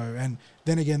 So, and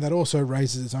then again, that also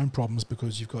raises its own problems,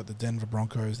 because you've got the Denver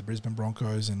Broncos, the Brisbane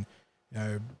Broncos, and,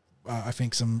 I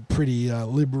think some pretty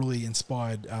liberally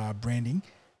inspired branding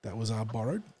that was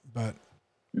borrowed. But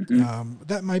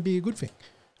that may be a good thing.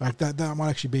 Like that might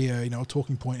actually be a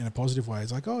talking point in a positive way.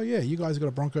 It's like, oh yeah, you guys have got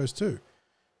a Broncos too,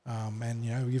 and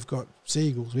you've got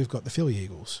Seagulls, we've got the Philly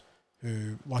Eagles,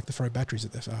 who like to throw batteries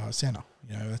at their centre.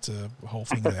 That's a whole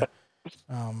thing there.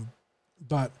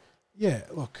 But yeah,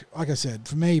 look, like I said,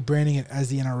 for me, branding it as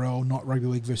the NRL, not rugby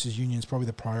league versus union, is probably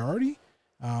the priority.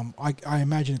 I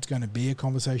imagine it's going to be a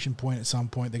conversation point at some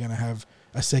point. They're going to have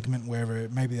a segment where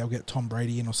maybe they'll get Tom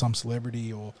Brady in, or some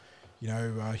celebrity, or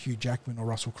Hugh Jackman or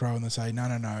Russell Crowe, and they say, no,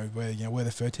 we're the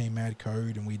 13-man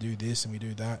code, and we do this and we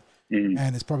do that.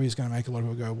 And it's probably just going to make a lot of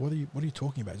people go, what are you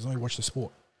talking about? Just only watch the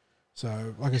sport.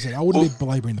 So, like I said, I wouldn't be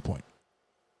belaboring the point.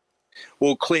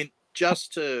 Well, Clint,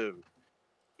 just to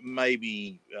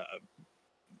maybe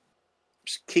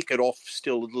kick it off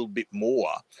still a little bit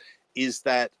more, is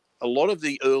that a lot of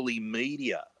the early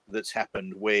media that's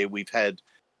happened, where we've had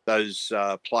those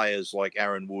players like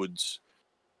Aaron Woods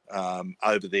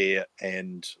over there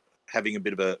and having a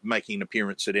bit of making an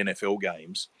appearance at NFL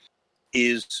games,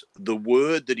 is the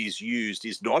word that is used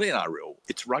is not NRL,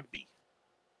 it's rugby.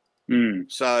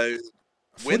 So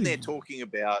when they're talking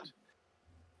about,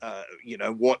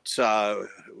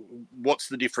 what's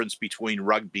the difference between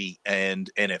rugby and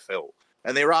NFL,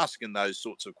 and they're asking those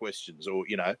sorts of questions, or,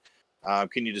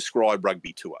 can you describe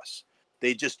rugby to us?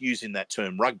 They're just using that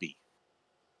term rugby.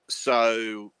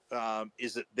 So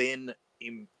is it then,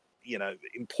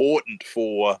 important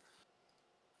for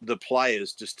the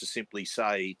players just to simply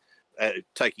say,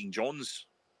 taking John's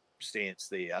stance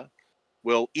there,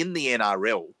 well, in the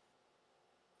NRL,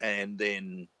 and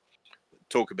then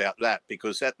talk about that,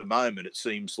 because at the moment it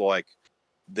seems like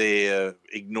they're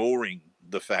ignoring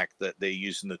the fact that they're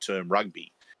using the term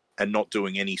rugby and not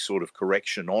doing any sort of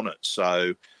correction on it.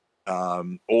 So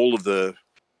all of the,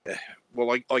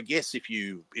 well, I guess if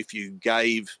you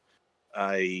gave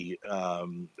a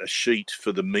sheet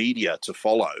for the media to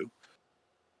follow,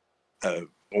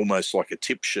 almost like a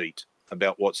tip sheet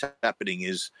about what's happening,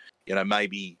 is,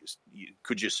 maybe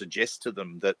could you suggest to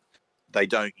them that they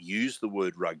don't use the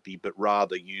word rugby, but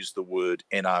rather use the word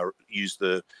use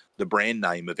the brand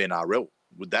name of NRL?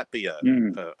 Would that be a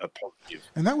positive?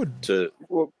 And that would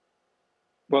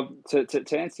Well,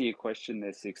 to answer your question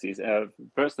there, Sixties.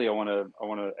 Firstly, I want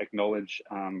to acknowledge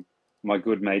my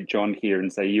good mate John here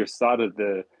and say you started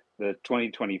the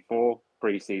 2024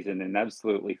 preseason in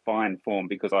absolutely fine form,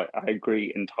 because I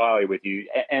agree entirely with you.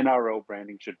 NRL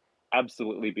branding should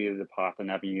absolutely be the path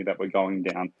and avenue that we're going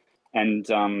down, and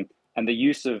the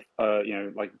use of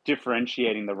like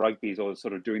differentiating the rugbies, or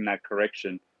sort of doing that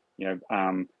correction.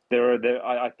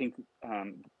 I think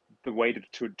the way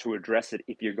to address it,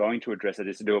 if you're going to address it,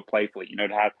 is to do it playfully.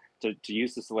 To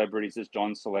use the celebrities as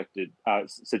John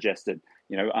suggested.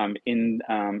 in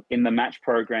the match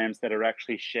programs that are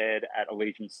actually shared at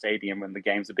Allegiant Stadium when the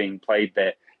games are being played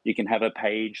there, you can have a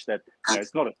page that,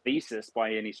 it's not a thesis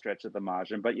by any stretch of the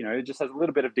margin, but, it just has a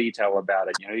little bit of detail about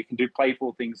it. You can do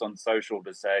playful things on social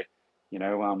to say,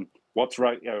 what's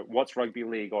rugby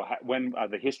league, or when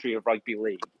the history of rugby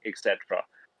league, etc.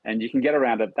 And you can get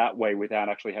around it that way without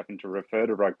actually having to refer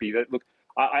to rugby. Look,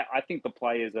 I think the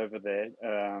players over there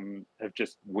have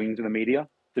just winged the media,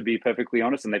 to be perfectly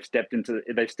honest, and they've stepped into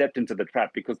the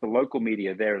trap, because the local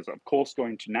media there is of course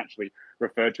going to naturally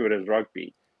refer to it as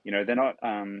rugby. They're not,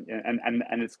 and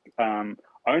it's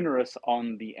onerous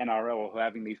on the NRL, who are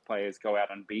having these players go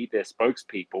out and be their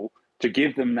spokespeople, to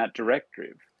give them that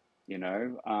directive.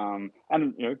 And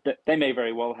they may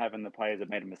very well have, and the players have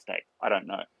made a mistake. I don't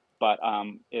know, but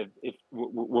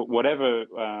whichever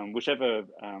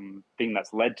thing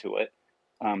that's led to it,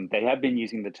 they have been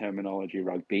using the terminology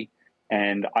rugby.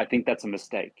 And I think that's a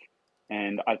mistake.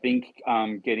 And I think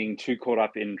getting too caught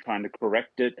up in trying to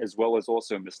correct it as well is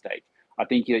also a mistake. I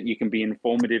think that you can be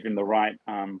informative in the right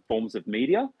forms of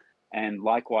media. And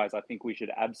likewise, I think we should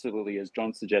absolutely, as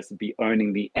John suggested, be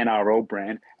owning the NRL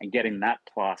brand and getting that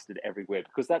plastered everywhere,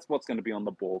 because that's what's going to be on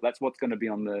the ball. That's what's going to be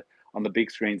on the big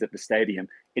screens at the stadium.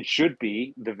 It should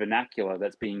be the vernacular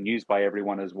that's being used by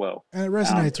everyone as well. And it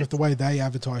resonates with the way they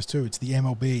advertise too. It's the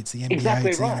MLB, it's the NBA, exactly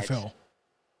it's the right. NFL.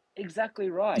 Exactly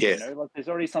right. Yes. There's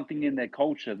already something in their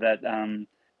culture that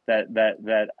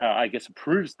I guess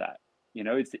approves that.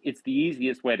 It's the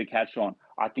easiest way to catch on.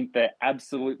 I think they're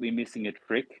absolutely missing a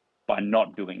trick by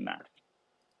not doing that.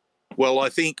 Well, I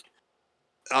think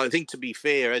to be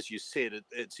fair, as you said,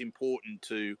 it's important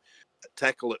to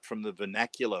tackle it from the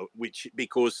vernacular,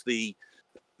 because the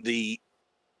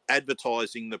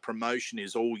advertising, the promotion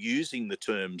is all using the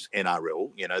terms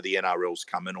NRL. The NRL's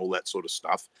coming, all that sort of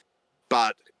stuff.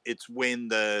 But it's when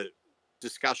the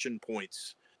discussion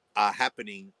points are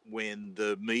happening, when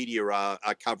the media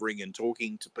are covering and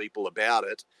talking to people about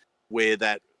it, where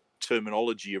that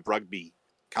terminology of rugby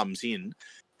comes in.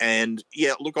 And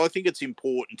yeah, look, I think it's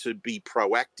important to be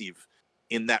proactive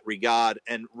in that regard.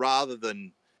 And rather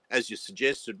than, as you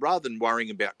suggested, rather than worrying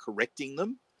about correcting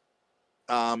them,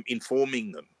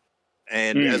 informing them.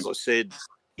 And as I said,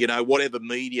 whatever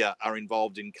media are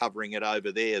involved in covering it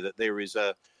over there, that there is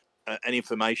an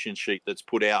information sheet that's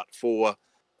put out for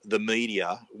the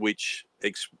media, which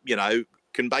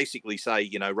can basically say,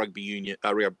 rugby union,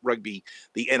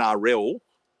 the NRL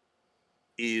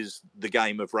is the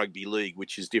game of rugby league,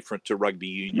 which is different to rugby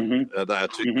union. They are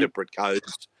two separate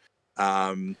codes.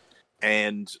 And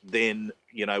then,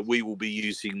 we will be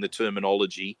using the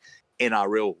terminology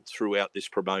NRL throughout this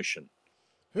promotion.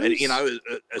 And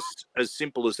as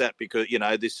simple as that, because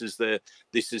this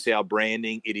is our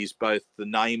branding. It is both the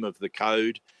name of the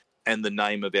code and the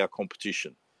name of our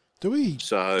competition.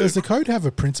 Does the code have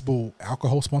a principal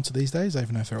alcohol sponsor these days? I don't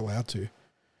even know if they're allowed to,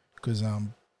 because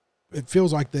it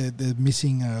feels like they're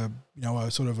missing a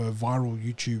sort of a viral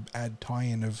YouTube ad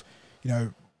tie-in of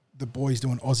the boys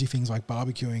doing Aussie things like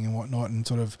barbecuing and whatnot, and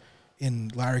sort of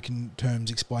in larrikin terms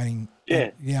explaining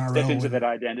the NRL step into and, that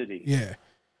identity. Yeah.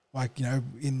 Like,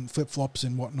 in flip-flops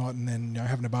and whatnot, and then,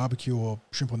 having a barbecue or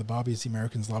shrimp on the barbie, as the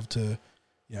Americans love to,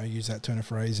 use that turn of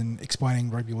phrase, and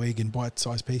explaining rugby league in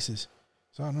bite-sized pieces.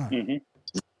 So, I don't know.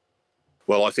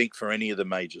 Well, I think for any of the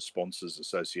major sponsors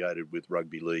associated with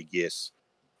rugby league, yes,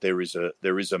 there is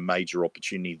a major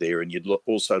opportunity there. And you'd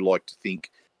also like to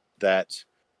think that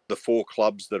the 4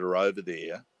 clubs that are over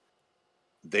there,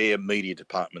 their media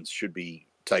departments should be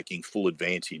taking full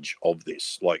advantage of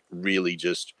this, like really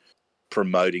just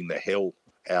promoting the hell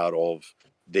out of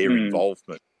their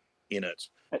involvement in it.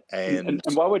 And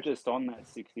while we're just on that,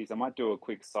 Sixties, I might do a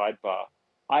quick sidebar.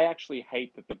 I actually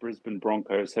hate that the Brisbane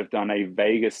Broncos have done a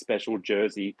Vegas special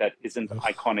jersey that isn't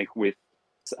iconic with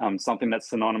something that's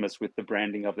synonymous with the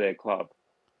branding of their club.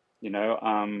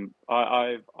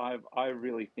 I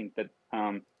really think that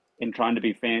in trying to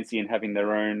be fancy and having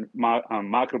their own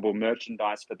marketable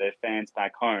merchandise for their fans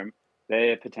back home,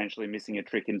 they're potentially missing a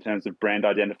trick in terms of brand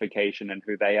identification and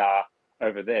who they are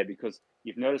over there, because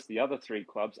you've noticed the other 3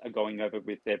 clubs are going over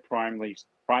with their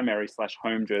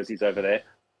primary/home jerseys over there.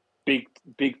 Big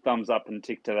thumbs up and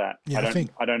tick to that. Yeah,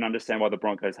 I don't understand why the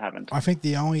Broncos haven't. I think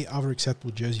the only other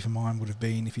acceptable jersey for mine would have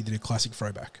been if you did a classic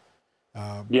throwback.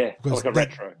 Like a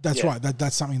retro. That's right.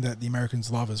 That's something that the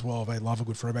Americans love as well. They love a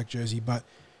good throwback jersey, but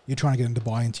you're trying to get them to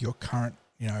buy into your current,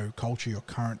 culture, your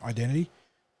current identity.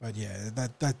 But yeah,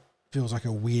 that feels like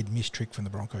a weird missed trick from the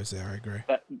Broncos there. I agree.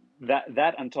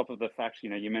 That on top of the fact,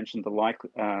 you mentioned the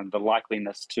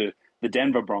likeliness to the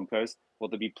Denver Broncos. Well,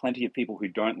 there'll be plenty of people who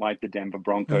don't like the Denver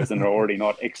Broncos and are already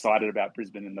not excited about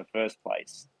Brisbane in the first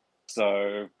place.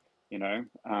 So, I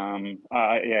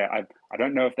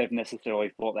don't know if they've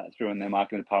necessarily thought that through in their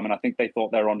marketing department. I think they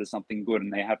thought they were onto something good,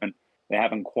 and they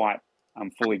haven't quite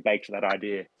fully baked that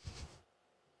idea.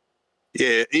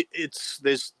 Yeah,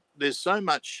 there's so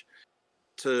much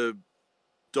to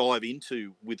dive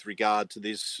into with regard to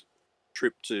this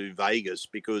trip to Vegas,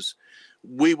 because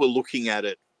we were looking at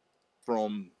it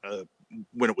from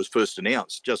when it was first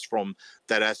announced, just from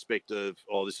that aspect of,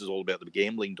 this is all about the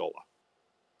gambling dollar.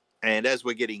 And as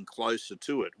we're getting closer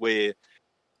to it,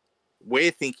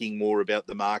 we're thinking more about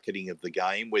the marketing of the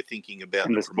game. We're thinking about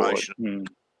the promotion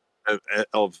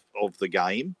of the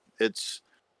game. It's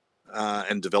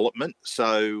and development.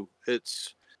 So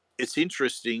it's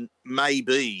interesting.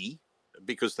 Maybe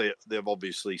because they've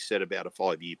obviously set about a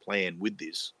 5-year plan with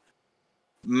this.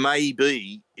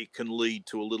 Maybe it can lead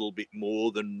to a little bit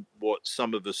more than what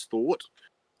some of us thought.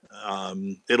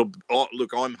 I'm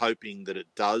hoping that it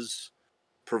does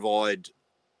provide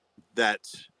that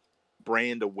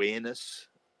brand awareness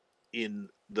in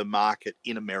the market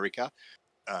in America.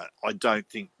 I don't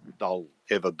think they'll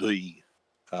ever be,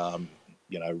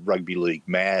 rugby league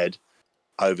mad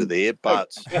over there.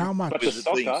 But how much? But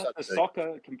the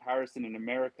soccer comparison in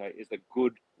America is a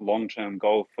good long-term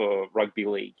goal for rugby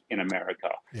league in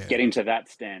America. Yeah. Getting to that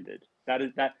standard,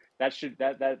 that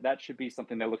should be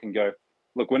something they're looking. Go,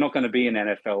 look, we're not going to be an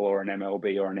NFL or an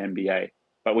MLB or an NBA,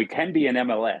 but we can be an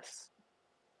MLS.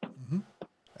 Mm-hmm.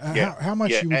 How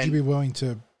much would you be willing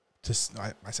to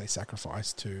I say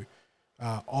sacrifice to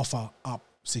offer up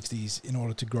Sixties in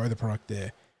order to grow the product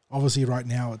there? Obviously, right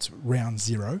now it's round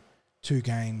 0, 2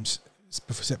 games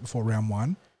set before round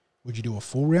 1. Would you do a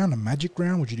full round, a magic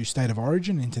round? Would you do state of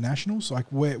origin, internationals? Like,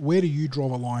 where do you draw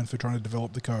the line for trying to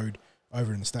develop the code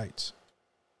over in the States?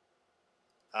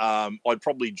 I'd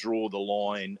probably draw the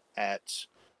line at.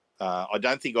 I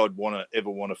don't think I'd ever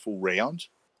want a full round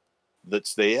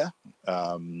that's there.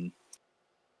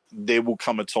 There will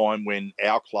come a time when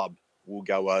our club will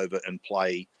go over and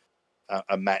play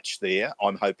a match there.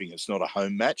 I'm hoping it's not a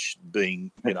home match,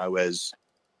 being as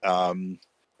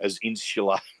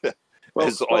insular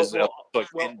as I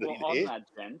can be there. That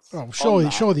sense, surely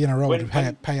the NRL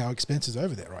would pay our expenses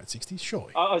over there, right? 60s,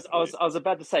 surely. I was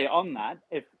about to say on that,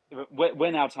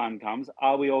 when our time comes,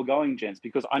 are we all going, gents?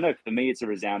 Because I know for me it's a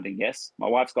resounding yes. My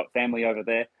wife's got family over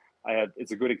there.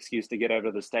 It's a good excuse to get over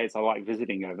to the States. I like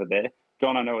visiting over there.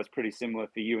 John, I know it's pretty similar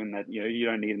for you in that you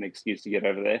don't need an excuse to get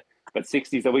over there. But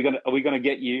 60s, are we going to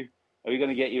get you? Are we going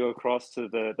to get you across to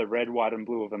the red, white, and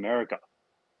blue of America?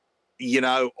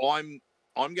 I'm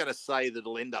going to say that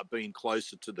it'll end up being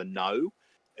closer to the no.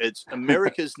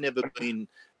 America's never been.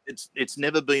 It's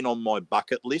never been on my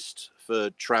bucket list for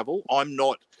travel. I'm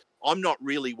not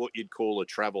really what you'd call a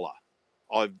traveller.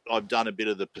 I've done a bit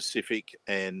of the Pacific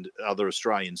and other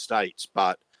Australian states,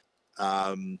 but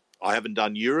I haven't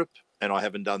done Europe and I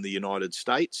haven't done the United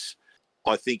States.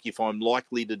 I think if I'm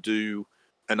likely to do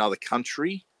another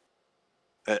country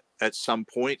at some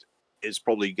point, it's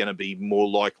probably going to be more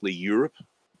likely Europe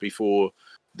before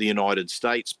the United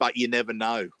States. But you never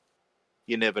know.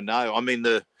 You never know. I mean,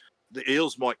 the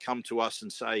Eels might come to us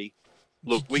and say,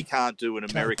 look, we can't do an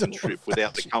American trip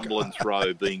without the Cumberland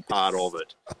Throw being part of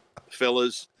it.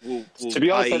 Fellas, we'll to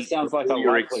be honest, that sounds like a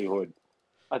likelihood.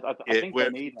 I think they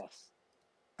need us.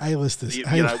 A-listers.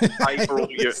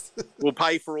 We'll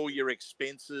pay for all your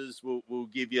expenses. We'll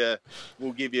give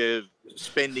you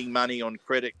spending money on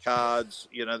credit cards.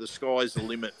 The sky's the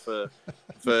limit for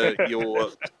your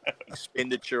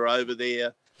expenditure over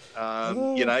there.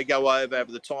 Go over,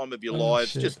 have the time of your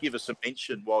lives. Shit. Just give us a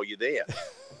mention while you're there.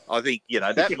 I think,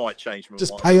 that might change my mind.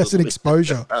 Just pay us an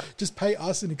exposure. Just pay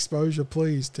us an exposure,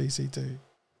 please, TC2.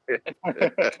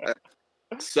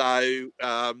 So,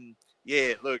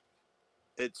 look,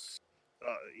 it's,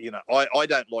 I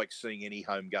don't like seeing any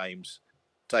home games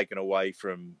taken away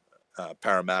from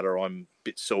Parramatta. I'm a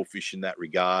bit selfish in that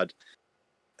regard.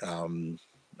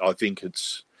 I think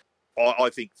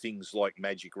things like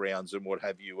magic rounds and what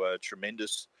have you are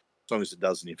tremendous, as long as it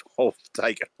doesn't involve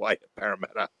taking away a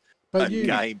Parramatta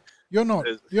game. You're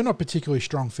not particularly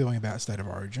strong feeling about State of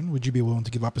Origin. Would you be willing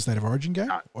to give up a State of Origin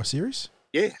game or series?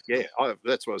 Yeah.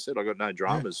 That's what I said. I got no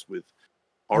dramas with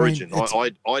Origin.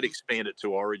 I'd expand it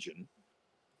to Origin,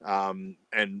 and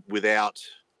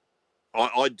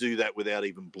I'd do that without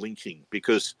even blinking,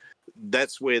 because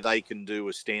that's where they can do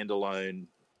a standalone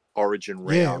Origin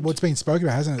round. Yeah, well, it's been spoken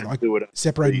about, hasn't it? Like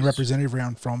separating representative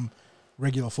round from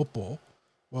regular football.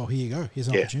 Well, here you go. Here's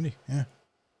an opportunity.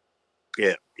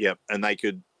 Yeah, and they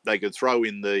could throw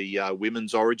in the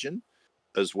women's Origin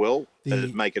as well,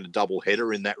 and make it a double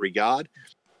header in that regard.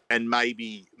 And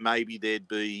maybe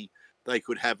they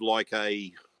could have like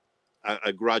a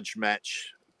a grudge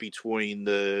match between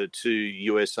the two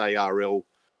USARL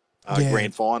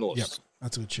grand finalists. Yep,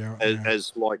 that's a good shout.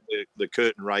 As like the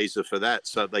curtain raiser for that,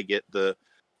 so they get the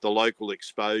local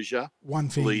exposure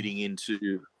leading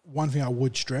into. One thing I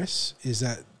would stress is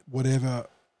that whatever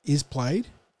is played,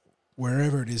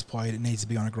 wherever it is played, it needs to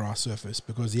be on a grass surface,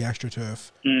 because the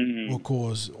AstroTurf will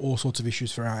cause all sorts of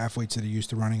issues for our athletes that are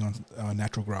used to running on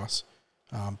natural grass.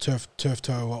 Turf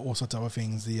toe, all sorts of other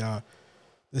things. The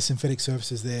synthetic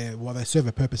surfaces there, while they serve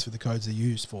a purpose for the codes they're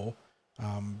used for,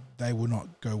 they will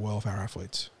not go well with our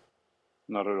athletes.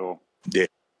 Not at all.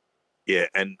 Yeah,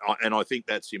 and I think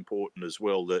that's important as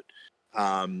well, that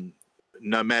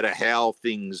no matter how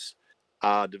things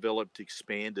are developed,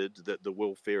 expanded, that the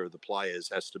welfare of the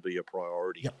players has to be a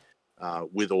priority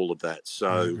with all of that.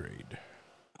 So,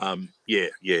 agreed.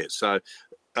 So,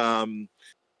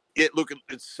 look,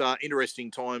 it's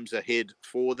interesting times ahead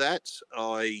for that.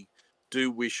 I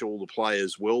do wish all the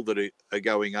players well that are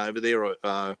going over there.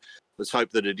 Let's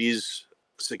hope that it is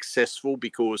successful,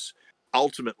 because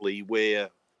ultimately we're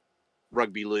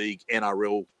rugby league,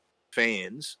 NRL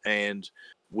fans, and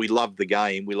we love the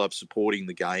game. We love supporting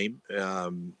the game.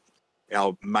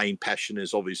 Our main passion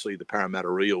is obviously the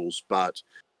Parramatta Eels, but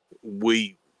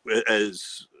we,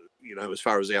 as you know, as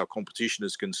far as our competition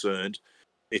is concerned,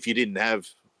 if you didn't have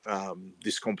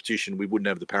this competition, we wouldn't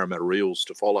have the Parramatta Eels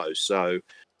to follow. So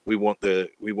we want the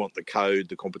code,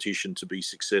 the competition to be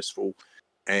successful,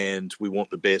 and we want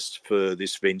the best for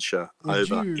this venture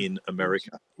in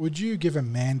America. Would you give a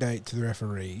mandate to the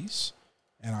referees,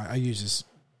 and I use this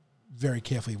very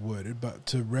carefully worded, but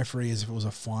to referee as if it was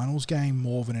a finals game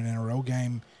more than an NRL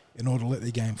game, in order to let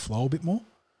the game flow a bit more,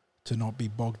 to not be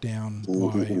bogged down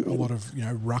by a lot of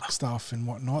ruck stuff and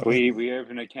whatnot? We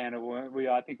open a can of worms.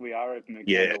 I think we are opening a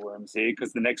can of worms here,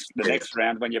 because the next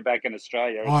round, when you're back in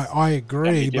Australia, I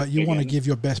agree, but you want to give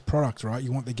your best product, right?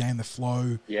 You want the game to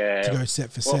flow, to go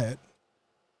set for set.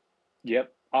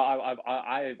 Yep,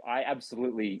 I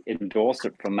absolutely endorse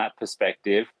it from that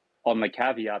perspective, on the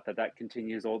caveat that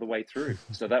continues all the way through.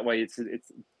 So that way, it's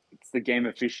the game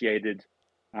officiated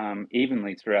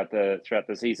evenly throughout the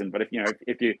season. But if you're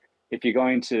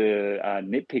going to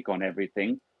nitpick on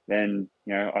everything, then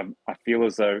I feel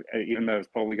as though, even though it's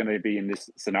probably going to be in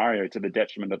this scenario to the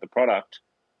detriment of the product,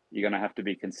 you're going to have to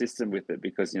be consistent with it,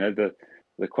 because the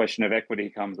question of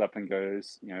equity comes up and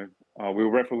goes,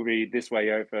 we'll referee this way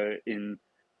over in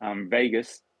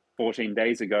Vegas 14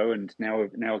 days ago, and now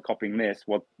we're copying this.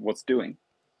 What's doing?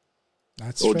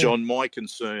 That's fair. John, my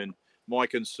concern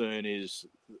is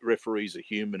referees are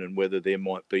human, and whether there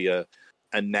might be a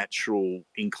natural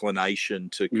inclination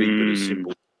to keep it as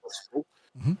simple as possible.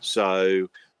 Mm-hmm. So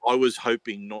I was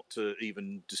hoping not to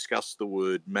even discuss the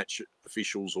word match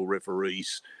officials or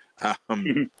referees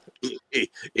in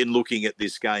looking at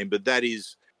this game, but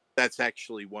that's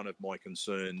actually one of my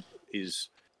concerns, is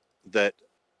that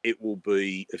it will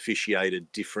be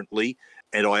officiated differently,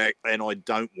 and I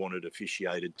don't want it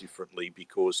officiated differently,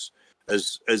 because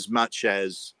as much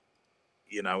as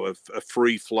a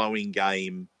free flowing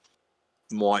game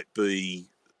might be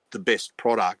the best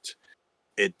product,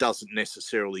 it doesn't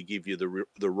necessarily give you the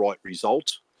right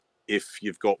result if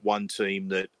you've got one team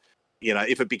that,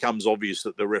 if it becomes obvious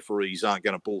that the referees aren't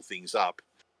going to pull things up,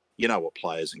 you know what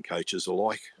players and coaches are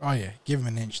like. Oh yeah, give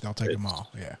them an inch, they'll take a mile.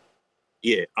 Yeah.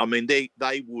 Yeah, I mean they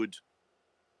would,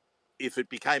 if it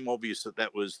became obvious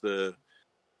that was the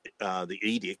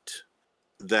edict,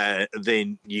 that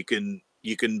then you can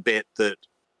bet that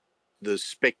the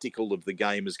spectacle of the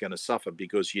game is going to suffer,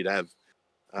 because you'd have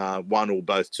one or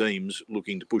both teams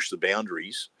looking to push the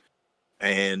boundaries,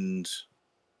 and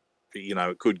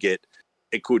it could get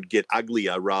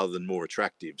uglier rather than more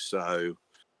attractive. So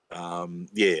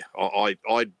I'd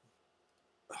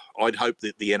hope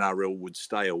that the NRL would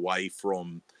stay away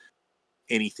from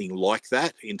anything like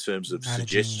that in terms of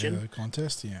managing suggestion. The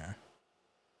contest,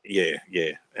 Yeah,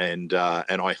 and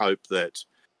I hope that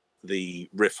the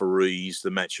referees,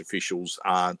 the match officials,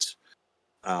 aren't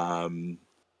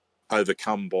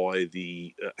overcome by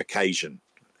the occasion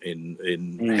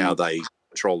in how they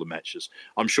control the matches.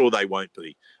 I'm sure they won't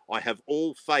be. I have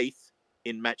all faith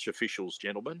in match officials,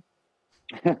 gentlemen.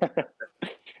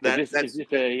 Is this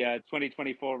a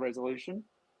 2024 resolution?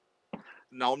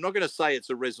 No, I'm not going to say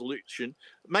it's a resolution.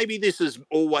 Maybe this is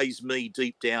always me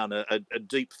deep down, a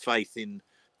deep faith in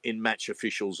match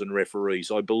officials and referees.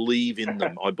 I believe in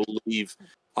them. I believe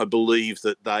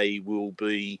that they will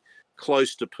be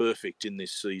close to perfect in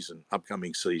this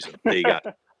upcoming season. There you go.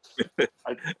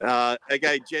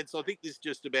 Okay, gents, I think this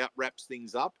just about wraps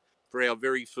things up for our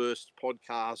very first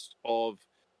podcast of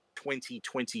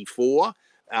 2024.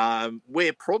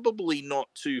 We're probably not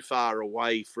too far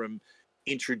away from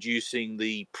introducing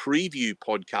the preview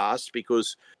podcast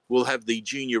because we'll have the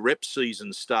junior rep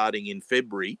season starting in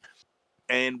February,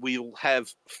 and we'll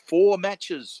have 4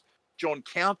 matches. John,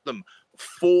 count them.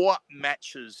 4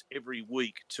 matches every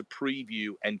week to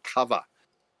preview and cover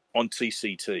on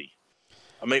TCT.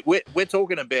 I mean, we're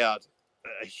talking about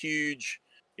a huge,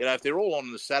 if they're all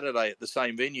on the Saturday at the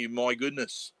same venue, my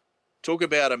goodness, talk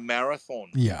about a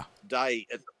marathon day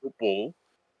at the football.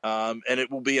 And it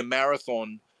will be a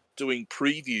marathon doing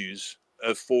previews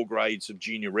of 4 grades of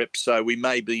junior reps. So we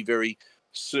may be very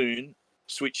soon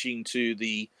switching to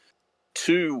the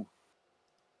 2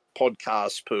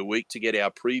 podcasts per week to get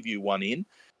our preview one in.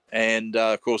 And,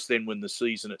 of course, then when the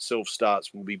season itself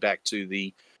starts, we'll be back to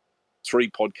the 3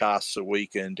 podcasts a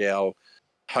week and our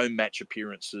home match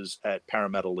appearances at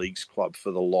Parramatta Leagues Club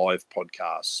for the live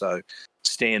podcast. So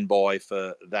stand by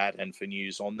for that and for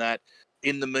news on that.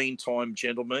 In the meantime,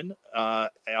 gentlemen,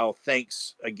 our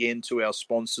thanks again to our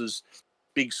sponsors,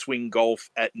 Big Swing Golf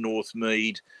at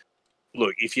Northmead.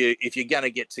 Look, if you're going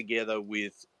to get together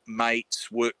with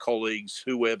mates, work colleagues,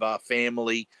 whoever,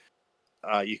 family,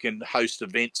 you can host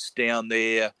events down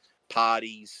there,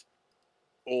 parties,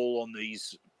 all on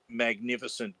these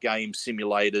magnificent game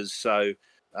simulators. So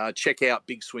check out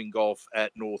Big Swing Golf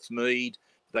at Northmead.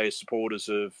 They are supporters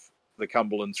of the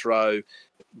Cumberland Throw.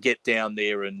 Get down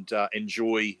there and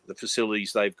enjoy the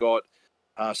facilities they've got.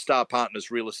 Star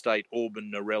Partners Real Estate,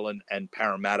 Auburn, Narellan and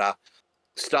Parramatta.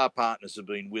 Star Partners have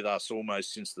been with us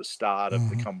almost since the start of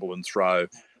the Cumberland Throw.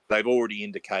 They've already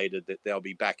indicated that they'll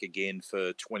be back again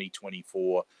for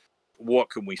 2024. What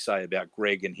can we say about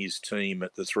Greg and his team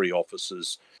at the 3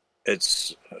 offices? They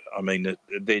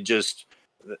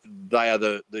are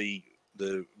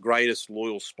the greatest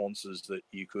loyal sponsors that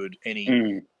you could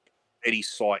any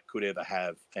site could ever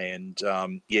have. And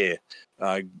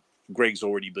Greg's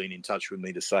already been in touch with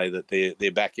me to say that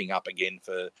they're backing up again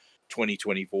for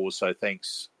 2024. So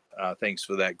thanks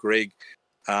for that, Greg.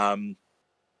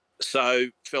 So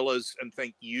fellas, and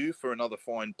thank you for another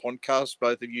fine podcast,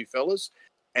 both of you fellas.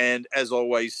 And as I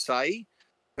always say,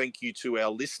 thank you to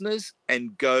our listeners,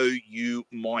 and go you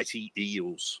mighty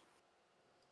Eels.